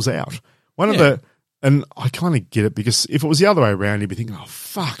the game, it was out. And I kind of get it because if it was the other way around, you'd be thinking, oh,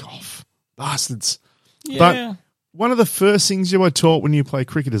 fuck off, bastards. Yeah. But one of the first things you were taught when you play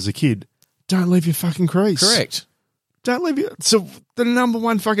cricket as a kid, don't leave your fucking crease. Correct. Don't leave your... So the number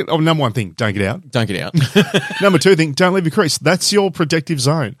one thing, don't get out. Don't get out. Number 2 thing, don't leave your crease. That's your protective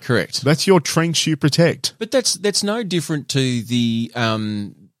zone. Correct. That's your trench you protect. But that's no different to the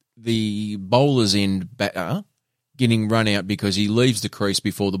bowler's end batter getting run out because he leaves the crease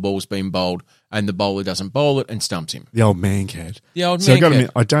before the ball's been bowled and the bowler doesn't bowl it and stumps him. The old man cat. The old So man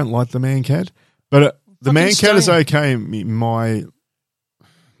cat. I don't like the man cat, but the man cat is okay in my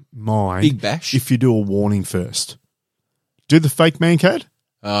mind. Big bash. If you do a warning first. Do the fake man cat.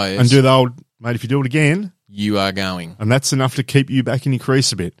 Oh, yes. And do the old, mate, if you do it again. You are going. And that's enough to keep you back in your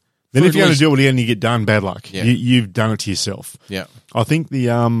crease a bit. Then if you're going to do it again and you get done, bad luck. Yeah. You've done it to yourself. Yeah. I think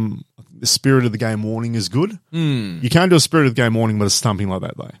the spirit of the game warning is good. You can't do a spirit of the game warning with a stumping like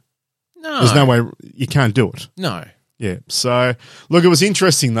that, though. No. There's no way you can't do it. No. Yeah. So, look, it was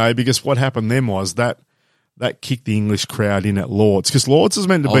interesting, though, because what happened then was that kicked the English crowd in at Lords, because Lords is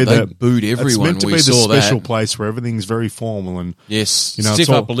meant to be they booed everyone. It's meant to we be the saw special that. place where everything's very formal and yes,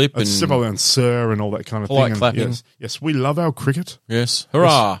 stiff upper lip and stiff upper and sir and all that kind of polite thing. clapping. Yes, we love our cricket. Yes,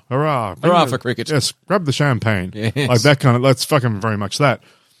 hurrah, yes, hurrah, hurrah for cricket. Yes, grab the champagne. Yes. Like that kind of. That's fucking very much that.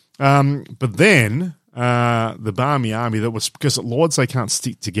 But then the Barmy Army, that was because at Lords they can't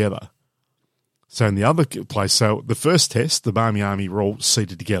stick together. So in the other place, so the first test, the Barmy Army were all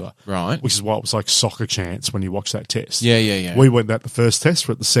seated together. Right. Which is why it was like soccer chants when you watch that test. Yeah. We went at the first test,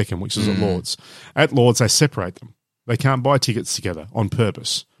 we're at the second, which is at Lords. At Lords, they separate them. They can't buy tickets together on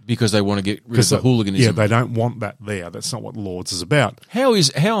purpose. Because they want to get rid of the hooliganism. Yeah, they don't want that there. That's not what Lords is about. How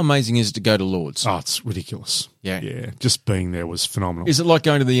amazing is it to go to Lords? Oh, it's ridiculous. Yeah. Just being there was phenomenal. Is it like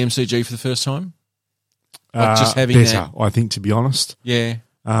going to the MCG for the first time? Like just having better, that? I think, to be honest. Yeah.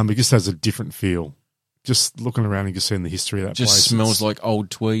 It just has a different feel. Just looking around and just seeing the history of that place. Just smells like old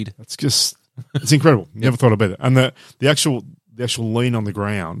tweed. It's incredible. Never thought about it. And the actual lean on the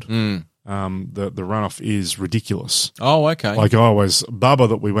ground, the runoff is ridiculous. Oh, okay. Like Bubba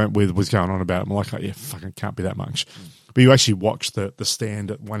that we went with was going on about it. I'm like, oh, yeah, fucking can't be that much. But you actually watch the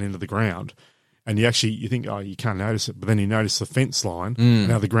stand at one end of the ground and you think, oh, you can't notice it. But then you notice the fence line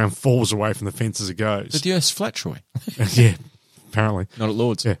and how the ground falls away from the fence as it goes. But the Earth's flat, Troy. Yeah. Apparently. Not at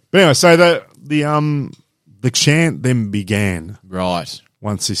Lords. Yeah. But anyway, so the chant then began. Right.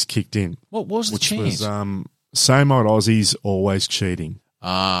 Once this kicked in. What was the chant? Which was same old Aussies, always cheating.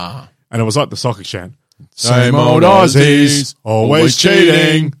 Ah. And it was like the soccer chant. Same old Aussies, always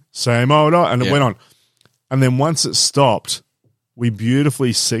cheating. Same old and it went on. And then once it stopped, we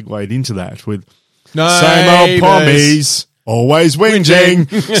beautifully segued into that with same old pommies. Always whinging.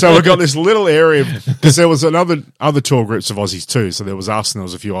 So we got this little area because there was other tour groups of Aussies too. So there was us and there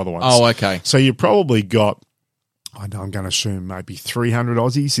was a few other ones. Oh, okay. So you probably got I know I'm going to assume maybe 300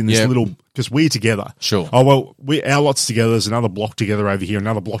 Aussies in this Yep. little, because we're together. Sure. Oh, well, our lot's together. There's another block together over here,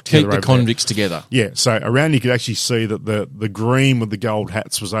 another block together Keep the over there. convicts together. Yeah, so around you could actually see that the green with the gold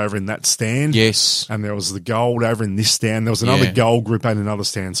hats was over in that stand. Yes. And there was the gold over in this stand. There was another Yeah. gold group and another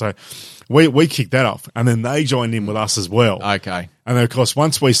stand. So we kicked that off. And then they joined in with us as well. Okay. And then, of course,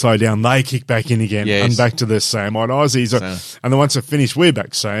 once we slow down, they kick back in again Yes. and back to the same old Aussies. So- And then once it finished, we're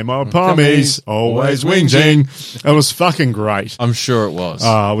back. Same old pommies, always always whinging. It was fucking great. I'm sure it was.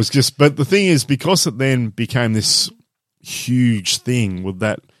 It was just, but the thing is, because it then became this huge thing with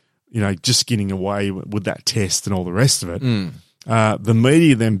that, just getting away with that test and all the rest of it, the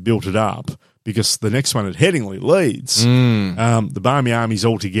media then built it up because the next one at Headingley, Leeds, the Barmy Army's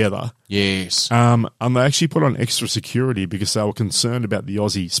all together. Yes. And they actually put on extra security because they were concerned about the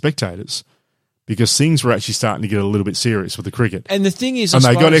Aussie spectators because things were actually starting to get a little bit serious with the cricket. And the thing is, And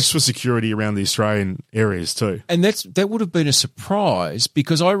they got suppose- extra security around the Australian areas too. And that would have been a surprise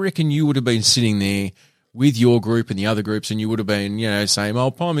because I reckon you would have been sitting there with your group and the other groups and you would have been, same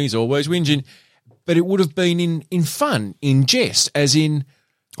old pommies, always whinging. But it would have been in fun, in jest, as in,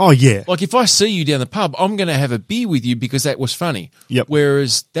 Oh, yeah. like if I see you down the pub, I'm going to have a beer with you because that was funny. Yep.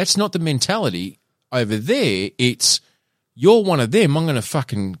 Whereas that's not the mentality over there. It's, you're one of them, I'm going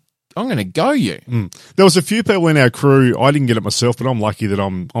to go you. There was a few people in our crew. I didn't get it myself, but I'm lucky that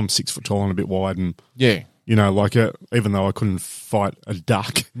I'm 6 foot tall and a bit wide, and Yeah. even though I couldn't fight a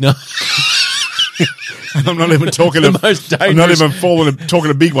duck, No. and I'm not even talking. The most I'm not dangerous- even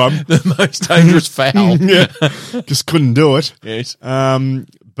talking a big one. The most dangerous foul. Yeah, just couldn't do it. Yes.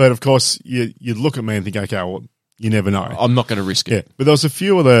 But of course, you'd look at me and think, okay, well, you never know. I'm not going to risk it. Yeah, but there was a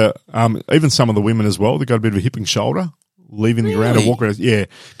few of the, even some of the women as well. They got a bit of a hip and shoulder, leaving the ground and Really? walking around. Yeah,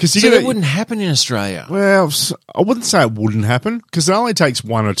 because So that wouldn't happen in Australia. Well, I wouldn't say it wouldn't happen because it only takes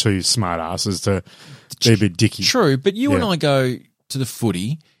one or two smart asses to be a bit dicky. True, but you and Yeah. I go to the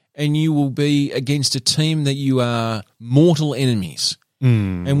footy and you will be against a team that you are mortal enemies.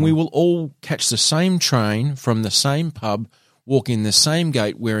 And we will all catch the same train from the same pub, walk in the same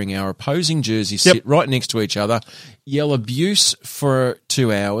gate wearing our opposing jerseys, Yep. sit right next to each other, yell abuse for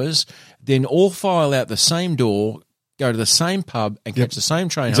 2 hours, then all file out the same door, go to the same pub and catch the same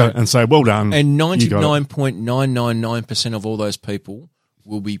train home. And say, well done. And you got it. 99.999% of all those people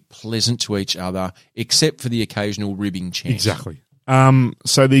will be pleasant to each other, except for the occasional ribbing chant. Exactly.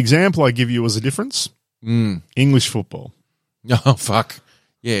 So the example I give you was a difference. English football. Oh, fuck.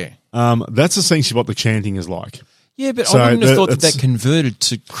 Yeah. That's essentially what the chanting is like. Yeah, but So I wouldn't have thought that it's- converted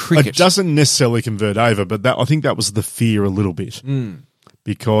to cricket. It doesn't necessarily convert over, but I think that was the fear a little bit.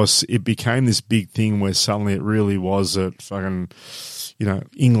 Because it became this big thing where suddenly it really was a fucking,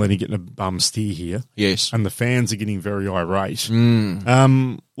 England are getting a bum steer here. Yes. And the fans are getting very irate. I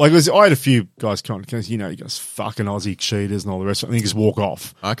had a few guys come on, you guys fucking Aussie cheaters and all the rest of it, and they just walk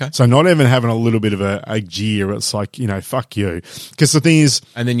off. Okay. So not even having a little bit of a jeer, it's like, fuck you. Because the thing is,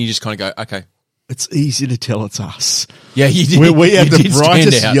 And then you just kind of go, okay. it's easy to tell it's us. Yeah, you did. We had you the did stand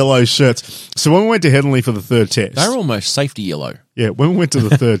brightest out. yellow shirts. So when we went to Headingley for the third test. They were almost safety yellow. Yeah, when we went to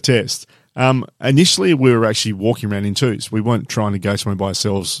the third test, initially we were actually walking around in twos. We weren't trying to go somewhere by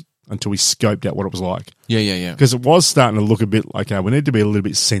ourselves until we scoped out what it was like. Yeah. Because it was starting to look a bit like, we need to be a little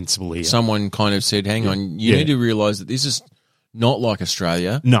bit sensible here. Someone kind of said, hang on, you Yeah. need to realise that this is not like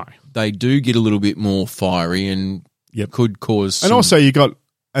Australia. No. They do get a little bit more fiery and Yep. could cause And some also you got,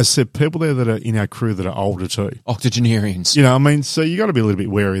 as I said, people there that are in our crew that are older too. octogenarians. So you got to be a little bit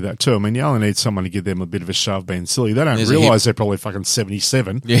wary of that too. You only need someone to give them a bit of a shove being silly. They don't There's a realise they're probably fucking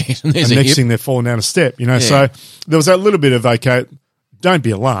 77. Yeah, and there's And a next hip. thing they're falling down a step, So there was that little bit of, okay, don't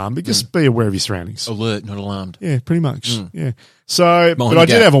be alarmed, but just be aware of your surroundings. Alert, not alarmed. Yeah, pretty much. Yeah. So, but the I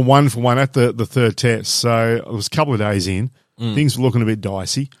did gap. have a 1-for-1 at the third test. So it was a couple of days in. Things were looking a bit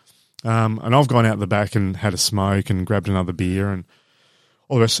dicey. And I've gone out the back and had a smoke and grabbed another beer and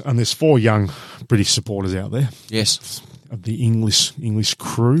all the rest. And there's 4 young British supporters out there Yes. of the English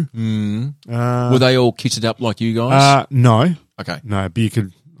crew. Were they all kitted up like you guys? No, Okay. no, but you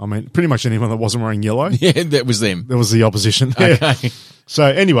could, pretty much anyone that wasn't wearing yellow. Yeah, that was them. There was the opposition. Yeah. Okay. So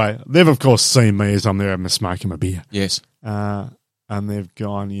anyway, they've of course seen me as I'm there having a smoke and my beer. Yes. And they've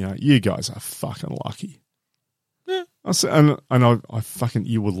gone, you guys are fucking lucky. Yeah. I said, and I fucking,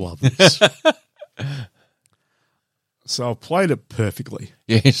 you would love this. So I played it perfectly.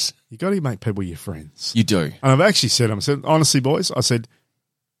 Yes. You got to make people your friends. You do. And I've actually said, honestly, boys, I said,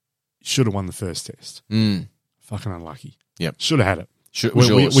 should have won the first test. Fucking unlucky. Yep. Should have had it. It was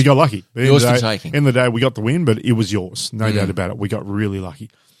yours. We got lucky. Yours for In taking. the day, we got the win, but it was yours. No doubt about it. We got really lucky.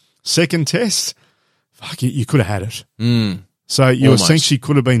 Second test, fuck it, you could have had it. So you Almost. essentially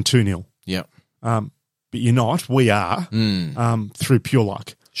could have been 2-0. Yep. but you're not. We are through pure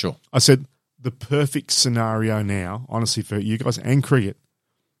luck. Sure. I said the perfect scenario now, honestly, for you guys and cricket,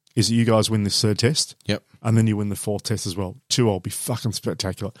 is that you guys win this third test. Yep. And then you win the fourth test as well. 2-all be fucking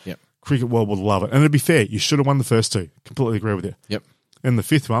spectacular. Yep. Cricket world would love it. And it'd be fair. You should have won the first two. Completely agree with you. Yep. And the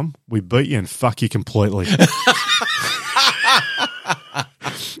fifth one, we beat you and fuck you completely.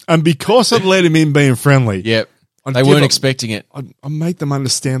 And because I'd let him in being friendly. Yep. They weren't expecting it. I make them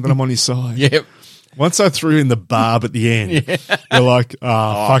understand that I'm on his side. Yep. Once I threw in the barb at the end, they're like,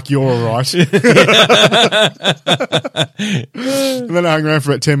 fuck, you're all right. And then I hung around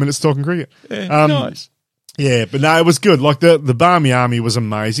for about 10 minutes talking cricket. Nice. Yeah, but no, it was good. Like the Barmy Army was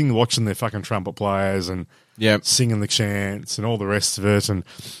amazing, watching their fucking trumpet players and singing the chants and all the rest of it. And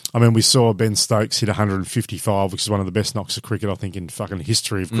I mean, we saw Ben Stokes hit 155, which is one of the best knocks of cricket, I think, in fucking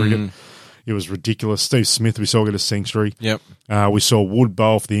history of cricket. It was ridiculous. Steve Smith, we saw get a century. Yep. We saw Wood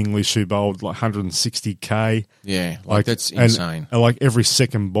bowl for the English, who bowled like 160k. Yeah, like that's insane. And like every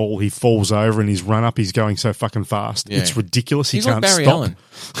second ball, he falls over and his run up, he's going so fucking fast. Yeah. It's ridiculous. He's can't like Barry stop.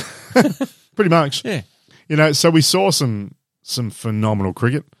 Allen. Pretty much. Yeah. You know, so we saw some phenomenal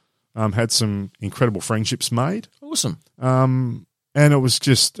cricket. Had some incredible friendships made. Awesome. And it was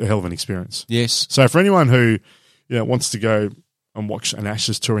just a hell of an experience. Yes. So for anyone who wants to go and watch an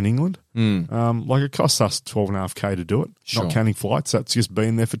Ashes tour in England, like it costs us $12.5K to do it, not counting flights. That's just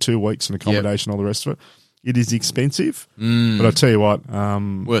being there for 2 weeks and accommodation, all the rest of it. It is expensive, but I tell you what,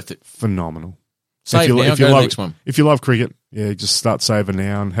 worth it. Phenomenal. Save now, go to the next one. If you love cricket, just start saving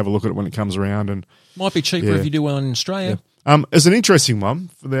now and have a look at it when it comes around. And might be cheaper if you do one in Australia. Yeah. As an interesting one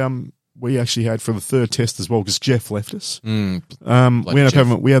for the we actually had for the third test as well because Jeff left us. We had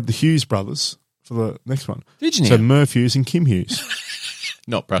the Hughes brothers for the next one. Did you? So Murph Hughes and Kim Hughes,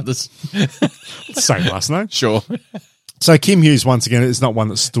 not brothers, same last name. Sure. So Kim Hughes once again is not one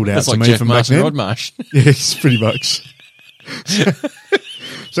that stood out to like me Jeff from Marsh back then. Rod Marsh. Yes, pretty much.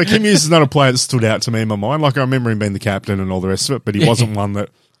 So Kim Hughes is not a player that stood out to me in my mind. Like I remember him being the captain and all the rest of it, but he wasn't one that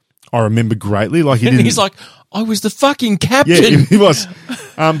I remember greatly. Like he didn't. He's like, I was the fucking captain. Yeah, he was.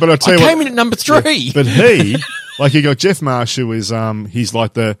 But I tell you, came in at number 3. But he, like, you got Jeff Marsh, who is he's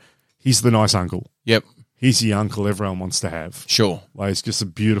the nice uncle. Yep. He's the uncle everyone wants to have. Sure. Like he's just a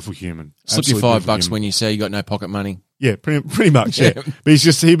beautiful human. Slip you $5 when you say you got no pocket money. Yeah, pretty much. Yeah. But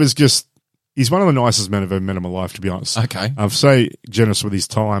he's one of the nicest men I've ever met in my life, to be honest. Okay. I'm so generous with his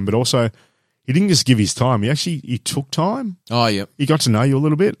time, but also he didn't just give his time. He took time. Oh, yeah. He got to know you a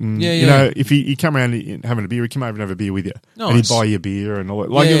little bit. And, you know, if he come around and having a beer, he'd come over and have a beer with you. Nice. And he'd buy you a beer and all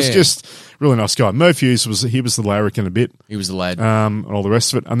that. Like, it was just really nice guy. Murph Hughes, he was the larrikin a bit. He was the lad. And all the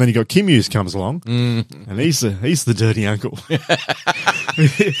rest of it. And then you got Kim Hughes comes along. And he's the dirty uncle.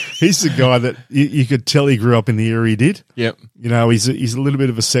 He's the guy that you could tell he grew up in the era he did. Yep. You know, he's a little bit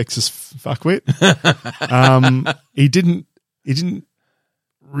of a sexist fuckwit. He didn't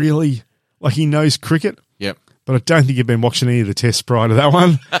really... Like, he knows cricket. Yep. But I don't think he'd been watching any of the tests prior to that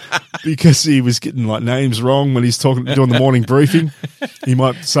one because he was getting, like, names wrong when he's doing the morning briefing. He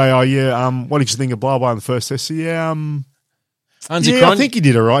might say, what did you think of blah, blah in the first test? So, I think he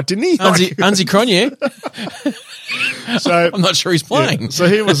did all right, didn't he? Hansi Cronje. So I'm not sure he's playing. Yeah, so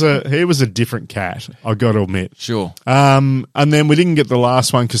he was a different cat, I got to admit. Sure. And then we didn't get the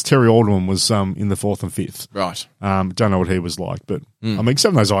last one because Terry Alderman was in the 4th and 5th. Right. Don't know what he was like, but I mean, some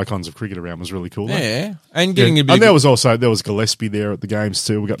of those icons of cricket around was really cool. Yeah, and getting a bit. And there was Gillespie there at the games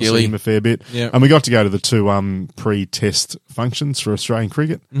too. We got to see him a fair bit. Yeah. And we got to go to the 2 pre-test functions for Australian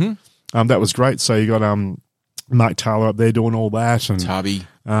cricket. Mm-hmm. That was great. So you got Mark Taylor up there doing all that, and Tubby.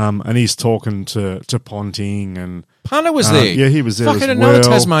 And he's talking to Ponting and Punter was there. Yeah, he was there. Fucking as another well.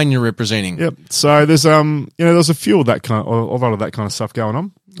 Tasmania representing. Yep. So there's there's a few of that a lot of that kind of stuff going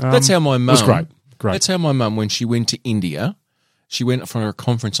on. That's how my mum. It was great. That's how my mum, when she went to India, she went for a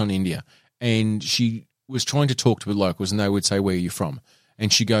conference on India, and she was trying to talk to the locals, and they would say, "Where are you from?"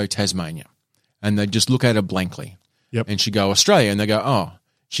 And she'd go, "Tasmania," and they'd just look at her blankly. Yep. And she'd go, "Australia," and they go, "Oh."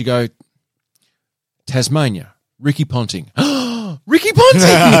 She'd go, "Tasmania, Ricky Ponting." Ricky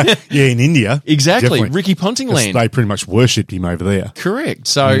Ponting! Yeah, in India. Exactly. Definitely. Ricky Ponting land. They pretty much worshipped him over there. Correct.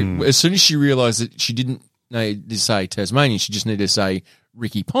 So as soon as she realised that she didn't need to say Tasmania, she just needed to say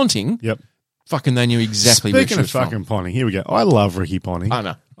Ricky Ponting. Yep. Fucking they knew exactly where she was Speaking of fucking from. Ponting, here we go. I love Ricky Ponting.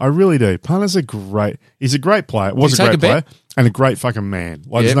 Punter. I really do. Punter's he's a great player. Was a great player and a great fucking man.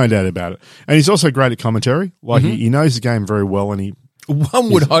 Like, there's no doubt about it. And he's also great at commentary. Like, he knows the game very well, and one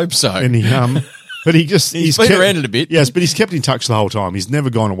would hope so. And but he's been around it a bit. Yes, but he's kept in touch the whole time. He's never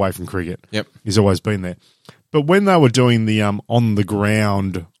gone away from cricket. Yep. He's always been there. But when they were doing the on the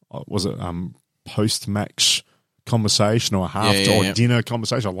ground, was it post match conversation or dinner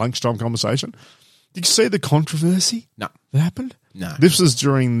conversation or lunchtime conversation, Did you see the controversy No. that happened? No. This was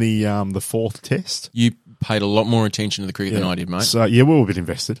during the fourth test. You paid a lot more attention to the cricket than I did, mate. So, yeah, we were a bit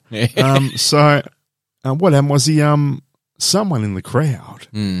invested. Yeah. What happened was someone in the crowd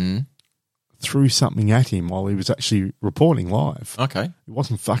threw something at him while he was actually reporting live. Okay. He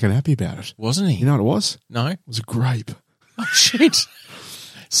wasn't fucking happy about it. Wasn't he? You know what it was? No. It was a grape. Oh, shit.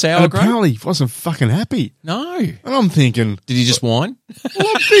 Sour And grape? apparently he wasn't fucking happy. No. And I'm thinking, Did he just whine? well,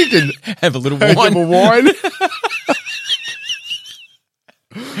 I'm thinking, Have a little have wine? a wine.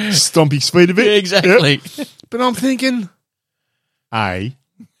 Stomp his feet a bit. Yeah, exactly. Yep. But I'm thinking, mate,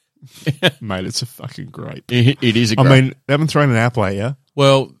 it's a fucking grape. It is a grape. I mean, they haven't thrown an apple at you.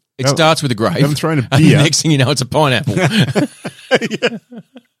 well, it starts with a grape. They haven't thrown a And beer. the next thing you know, it's a pineapple. They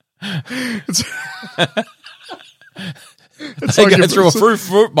like go through a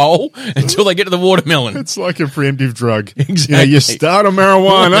fruit bowl until they get to the watermelon. It's like a preemptive drug. Exactly. You know, you start on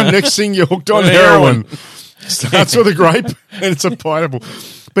marijuana, next thing you're hooked on Heroin. heroin. Starts with a grape and it's a pineapple.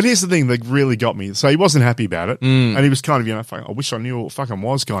 But here's the thing that really got me. So he wasn't happy about it. And he was kind of, fucking, I wish I knew what fucking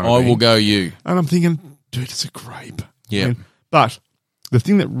was kind of I thing. will go you. And I'm thinking, dude, it's a grape. Yeah. I mean, but the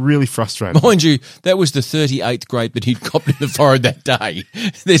thing that really frustrated me, Mind you, that was the 38th grape that he'd copped in the forehead that day.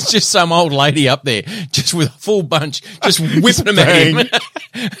 There's just some old lady up there, just with a full bunch, just whipping them at him.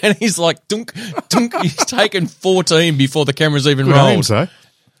 And he's like, dunk, dunk. He's taken 14 before the camera's even good aim, rolled. so.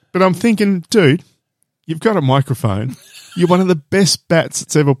 But I'm thinking, dude, you've got a microphone. You're one of the best bats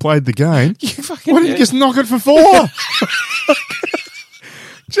that's ever played the game. You fucking Why didn't you just knock it for 4?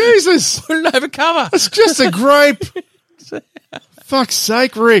 Jesus. put it over cover. It's just a grape. Fuck's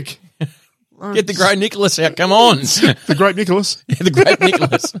sake, Rick. Get the great Nicholas out. Come on. The great Nicholas. The great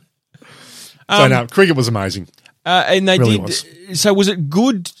Nicholas. So, no, cricket was amazing. And they Really did. was. So was it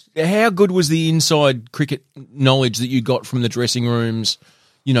good? How good was the inside cricket knowledge that you got from the dressing rooms,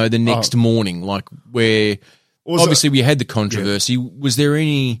 the next morning? Like where obviously we had the controversy. Yeah. Was there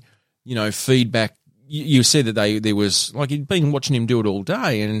any, feedback? You said that there was, like, you'd been watching him do it all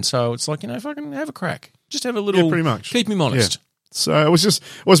day. And so it's like, fucking have a crack. Just have a little, pretty much. Keep him honest. Yeah. So it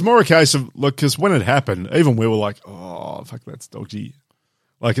was more a case of, look, because when it happened, even we were like, oh, fuck, that's dodgy.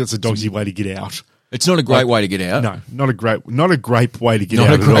 Like, it's a dodgy way to get out. It's not a great way to get out. No, not a great way to get Not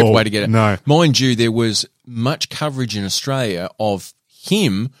out. a great at all. way to get out. No. Mind you, there was much coverage in Australia of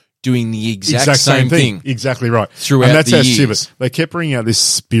him doing the exact same thing. Exactly right. Throughout and that's the how years. stupid. They kept bringing out this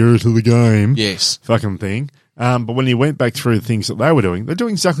spirit of the game. Yes. Fucking thing. But when he went back through the things that they were doing, they're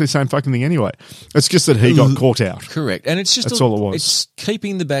doing exactly the same fucking thing anyway. It's just that he got caught out. Correct. And it's just That's all it was. It's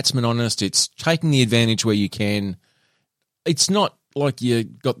keeping the batsman honest. It's taking the advantage where you can. It's not like you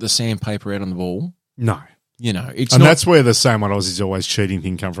got the sandpaper out on the ball. No. It's And not. that's where the same one Aussies always cheating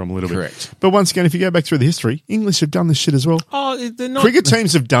thing come from a little Correct. bit. But once again, if you go back through the history, English have done this shit as well. Oh, they're not. Cricket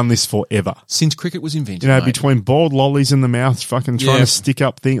teams have done this forever. Since cricket was invented. Mate. Between bald lollies in the mouth, fucking trying Yeah. to stick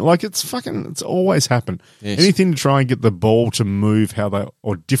up thing. Like, it's always happened. Yes. Anything to try and get the ball to move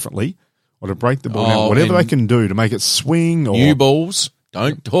or differently, or to break the ball down, whatever and they can do to make it swing or. New balls.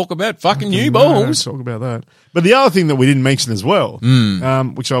 Don't talk about fucking new No, balls. don't talk about that. But the other thing that we didn't mention as well,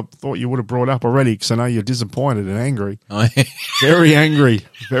 which I thought you would have brought up already, because I know you're disappointed and angry. Very angry.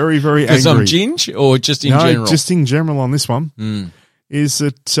 Very, very angry. Because I'm ginge or just in general? Just in general on this one, is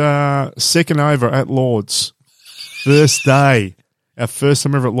that second over at Lords, first day, our first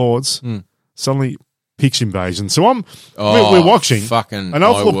time ever at Lords, suddenly pitch invasion. So we're watching, fucking, and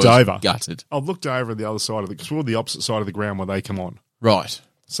I've looked over. Gutted. I've looked over at the other side of because we're the opposite side of the ground where they come on. Right.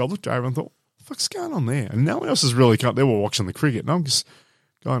 So I looked over and thought, what the fuck's going on there? And no one else has really come. They were watching the cricket, and I'm just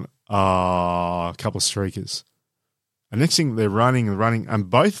going, a couple of streakers. And next thing, they're running, and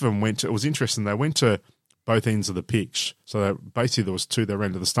both of them went to, it was interesting, they went to both ends of the pitch. So basically there was two that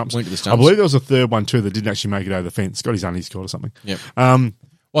ran to the stumps. Went to the stumps. I believe there was a third one too that didn't actually make it over the fence. Got his undies caught or something. Yep. Um,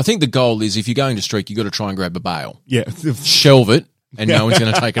 Well, I think the goal is if you're going to streak, you've got to try and grab a bail. yeah. Shelve it, and no one's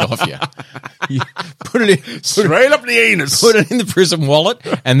going to take it off you. You put it in, Straight up the anus. put it in the prison wallet,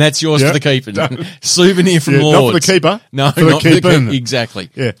 and that's yours Yeah. for the keeping. Souvenir from Yeah, Lords. not for the keeper. No, for the not for the keeping. keeper. Exactly.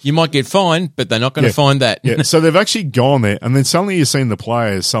 Yeah. You might get fined, but they're not going to Yeah. find that. Yeah. So they've actually gone there, and then suddenly you've seen the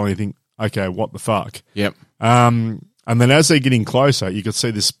players suddenly think, okay, what the fuck? Yep. And then as they're getting closer, you could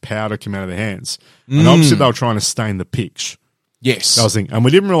see this powder come out of their hands. And obviously they were trying to stain the pitch. Yes. That was the thing. And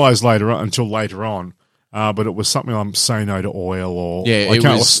we didn't realise until later on, but it was something like say no to oil or Yeah, I it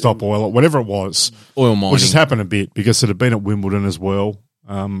can't was- stop oil or whatever it was. Oil mining. Which has happened a bit because it had been at Wimbledon as well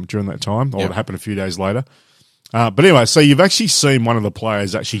during that time, or Yep. it happened a few days later. But anyway, so you've actually seen one of the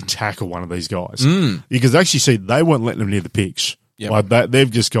players actually tackle one of these guys. You can actually see they weren't letting him near the pitch. Yep. Like that,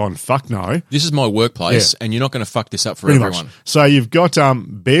 they've just gone, fuck no. This is my workplace, and you're not going to fuck this up for Pretty everyone. much. So you've got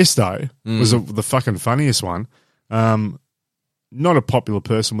Bairstow was the fucking funniest one. Not a popular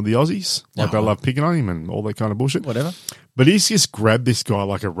person with the Aussies. Like, they love picking on him and all that kind of bullshit. Whatever. But he's just grabbed this guy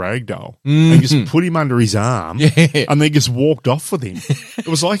like a rag doll and just put him under his arm and then just walked off with him. It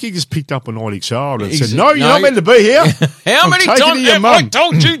was like he just picked up a naughty child and said, no, you're not meant to be here. How many times have I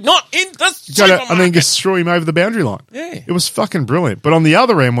told you not in the supermarket? And then just threw him over the boundary line. Yeah. It was fucking brilliant. But on the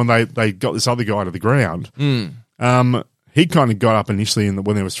other end, when they got this other guy to the ground, he kind of got up initially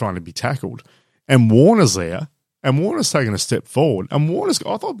when he was trying to be tackled. And Warner's there. And Warner's taken a step forward. And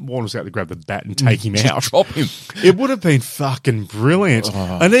I thought Warner was out to grab the bat and take him out. Drop him. It would have been fucking brilliant.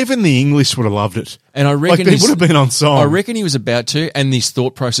 And even the English would have loved it. And I reckon they would have been on song. I reckon he was about to, and this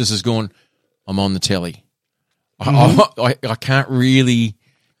thought process has gone, I'm on the telly. I can't really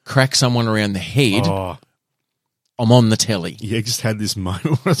crack someone around the head. I'm on the telly. Yeah, he just had this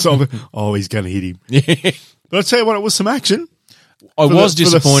moment where it's all, he's going to hit him. Yeah. But I'll tell you what, it was some action. I was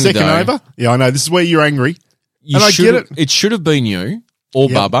disappointed, for the second though. over. Yeah, I know. This is where you're angry. And I get it. It should have been you or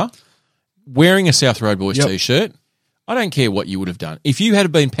Bubba wearing a South Road Boys T-shirt. I don't care what you would have done. If you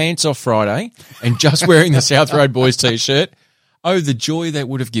had been pants off Friday and just wearing the South Road Boys T-shirt, the joy that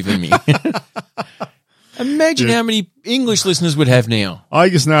would have given me. Imagine how many English listeners would have now. I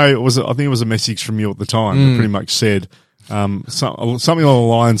just know I think it was a message from you at the time that pretty much said something along the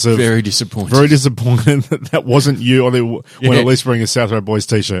lines of very disappointed that wasn't you, or they were at least wearing a South Road Boys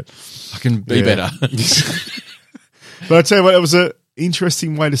T-shirt. I can be better. But I tell you what, it was an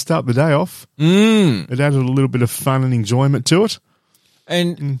interesting way to start the day off. It added a little bit of fun and enjoyment to it.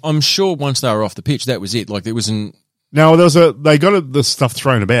 And I'm sure once they were off the pitch, that was it. Like there wasn't. No, they got the stuff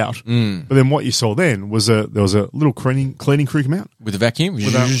thrown about, but then what you saw then was there was a little cleaning crew come out with a vacuum,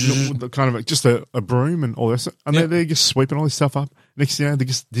 with kind of just a broom and all this, and they're just sweeping all this stuff up. Next thing you know, they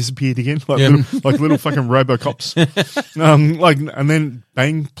just disappeared again, like little fucking RoboCops. And then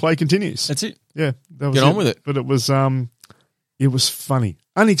bang, play continues. That's it. Yeah, that was get on with it. But it was funny,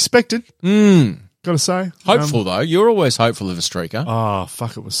 unexpected. Got to say, hopeful though. You're always hopeful of a streaker. Oh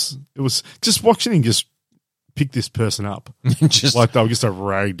fuck! It was just watching him just pick this person up, just like they were just a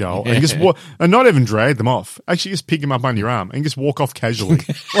rag doll, and not even drag them off. Actually, just pick him up under your arm and just walk off casually.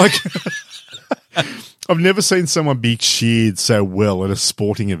 Like I've never seen someone be cheered so well at a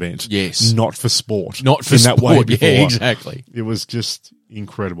sporting event. Yes, not for sport, not for in sport. That way before. Yeah, exactly. It was just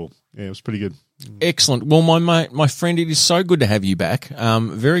incredible. Yeah, it was pretty good. Excellent. Well, my friend, it is so good to have you back.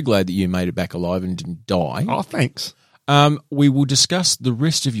 Very glad that you made it back alive and didn't die. Oh, thanks. We will discuss the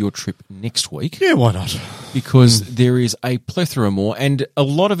rest of your trip next week. Yeah, why not? Because there is a plethora more, and a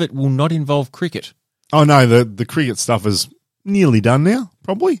lot of it will not involve cricket. Oh, no, the cricket stuff is nearly done now,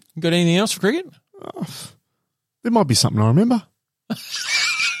 probably. You got anything else for cricket? There might be something I remember.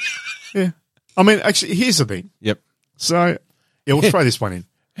 Yeah. I mean, actually, here's the thing. Yep. So, we'll throw this one in.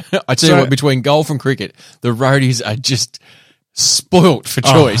 I tell you what, between golf and cricket, the roadies are just spoilt for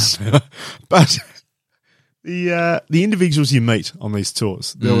choice. But the individuals you meet on these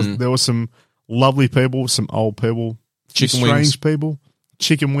tours, there were some lovely people, some old people, strange people,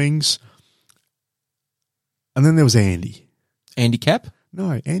 chicken wings, and then there was Andy. Andy Cap?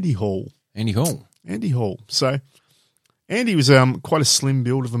 No, Andy Hall. Andy Hall. Andy Hall. So Andy was quite a slim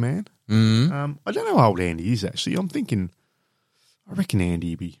build of a man. I don't know how old Andy is actually. I reckon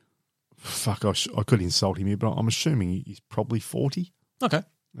Andy would be. Fuck, I could insult him here, but I'm assuming he's probably 40. Okay.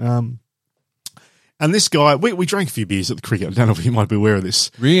 And this guy, we drank a few beers at the cricket. I don't know if you might be aware of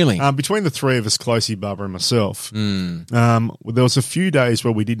this. Really? Between the three of us, Closey, Bubba, and myself, there was a few days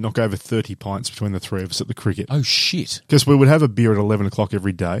where we did knock over 30 pints between the three of us at the cricket. Oh, shit. Because we would have a beer at 11 o'clock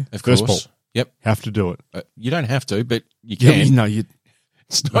every day. Of First course. ball. Yep. Have to do it. You don't have to, but you can. It's not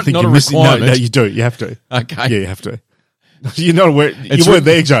a requirement. No, you do. You have to. Okay. Yeah, you have to. You're not aware. You weren't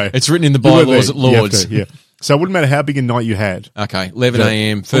there, Joe. It's written in the bylaws at Lords. Yeah. So it wouldn't matter how big a night you had. Okay, 11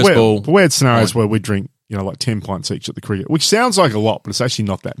 a.m., first ball. We had scenarios where we drink, like 10 pints each at the cricket, which sounds like a lot, but it's actually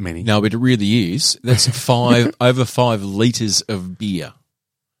not that many. No, but it really is. That's over 5 litres of beer.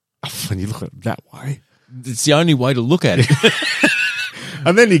 When you look at it that way. It's the only way to look at it.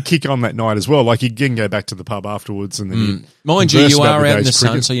 And then you kick on that night as well. Like you can go back to the pub afterwards, and then mind you are out in the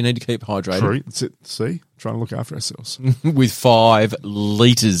sun, so you need to keep hydrated. True. That's it. See, trying to look after ourselves with 5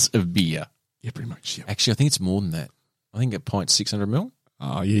 litres of beer. Yeah, pretty much. Yeah. Actually, I think it's more than that. I think a pint's 600 ml.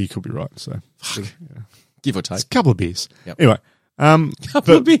 Oh, yeah, you could be right. So, give or take, it's a couple of beers. Yep. Anyway,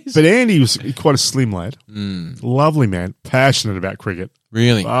 couple of beers. But Andy was quite a slim lad, lovely man, passionate about cricket.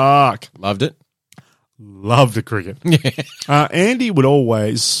 Really, fuck, loved it. Loved the cricket. Yeah. Andy would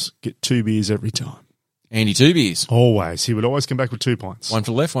always get 2 beers every time. Andy Two Beers. Always. He would always come back with 2 pints. One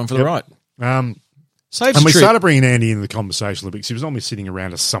for the left, one for the right. Saves And a we trip. started bringing Andy into the conversation a little bit because he was normally sitting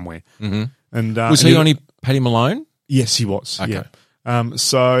around us somewhere. Mm-hmm. And Was and he on Paddy Malone? Yes, he was. Okay. Yeah.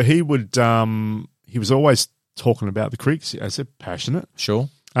 So he would. He was always talking about the creeks. As a passionate. Sure.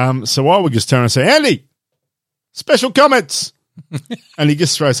 So I would just turn and say, Andy, special comments. And he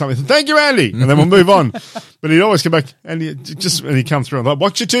just throws something. Thank you, Andy. And then we'll move on. But he'd always come back and he'd come through and like,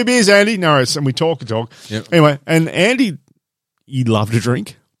 what's your 2 beers, Andy? No, and we talk and talk. Yep. Anyway, and Andy, he loved to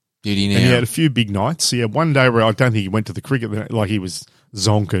drink. Did he now? And he had a few big nights. He had one day where I don't think he went to the cricket, like he was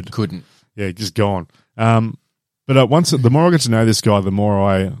zonkered. Couldn't. Yeah, just gone. But the more I got to know this guy, the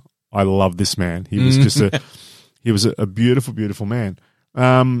more I love this man. He was just he was a beautiful, beautiful man.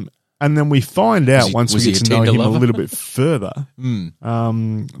 And then we find out once we get to know him a little bit further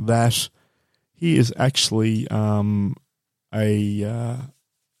that he is actually a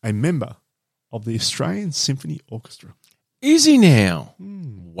member of the Australian Symphony Orchestra. Is he now?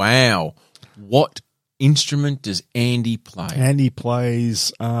 Wow. What instrument does Andy play? Andy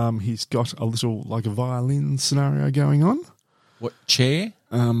plays, he's got a little, like a violin scenario going on. What, chair?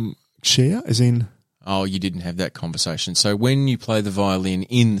 Chair, as in... Oh, you didn't have that conversation. So when you play the violin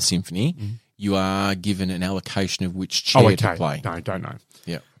in the symphony, you are given an allocation of which chair to play. No, don't know.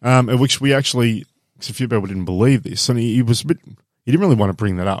 Yeah. Which we actually, because a few people didn't believe this, and he was a bit, he didn't really want to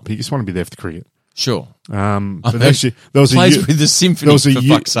bring that up. He just wanted to be there for the cricket. Sure. But actually, there was plays with the symphony, there was a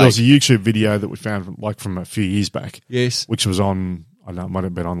fuck's sake. there was a YouTube video that we found from a few years back. Yes. Which was on, I don't know, it might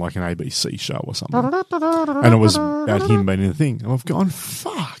have been on like an ABC show or something. And it was about him being in the thing. And I've gone,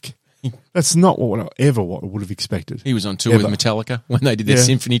 fuck. That's not what I would have expected. He was on tour with Metallica when they did their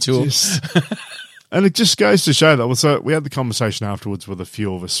symphony tour. And it just goes to show that. So we had the conversation afterwards with a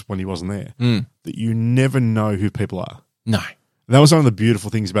few of us when he wasn't there, that you never know who people are. No. And that was one of the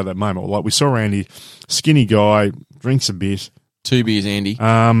beautiful things about that moment. Like we saw Andy, skinny guy, drinks a bit. 2 beers, Andy.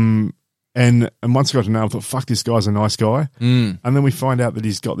 And once I got to know him, I thought, fuck, this guy's a nice guy. And then we find out that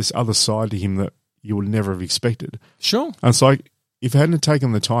he's got this other side to him that you would never have expected. Sure. And it's like, if I hadn't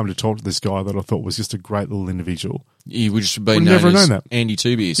taken the time to talk to this guy that I thought was just a great little individual, he would just be never known as known that. Andy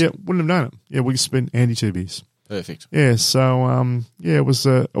Two Beers. Yeah, wouldn't have known it. Yeah, we just been Andy Two Beers. Perfect. Yeah, so it was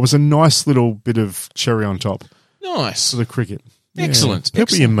a nice little bit of cherry on top Nice. for the cricket. Excellent.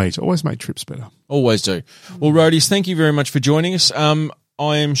 People you meet always make trips better. Always do. Well, Roadies, thank you very much for joining us. I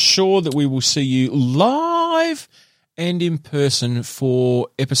am sure that we will see you live and in person for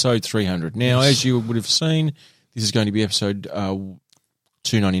episode 300. Now, as you would have seen, this is going to be episode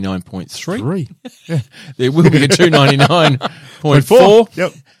 299.3. Yeah. There will be a 299.4.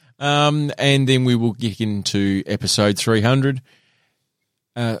 Yep. And then we will get into episode 300.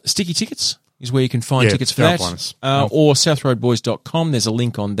 Sticky Tickets is where you can find tickets for that. Or southroadboys.com. There's a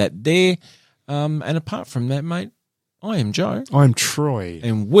link on that there. And apart from that, mate, I am Joe. I'm Troy.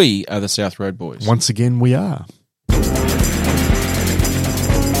 And we are the South Road Boys. Once again, we are.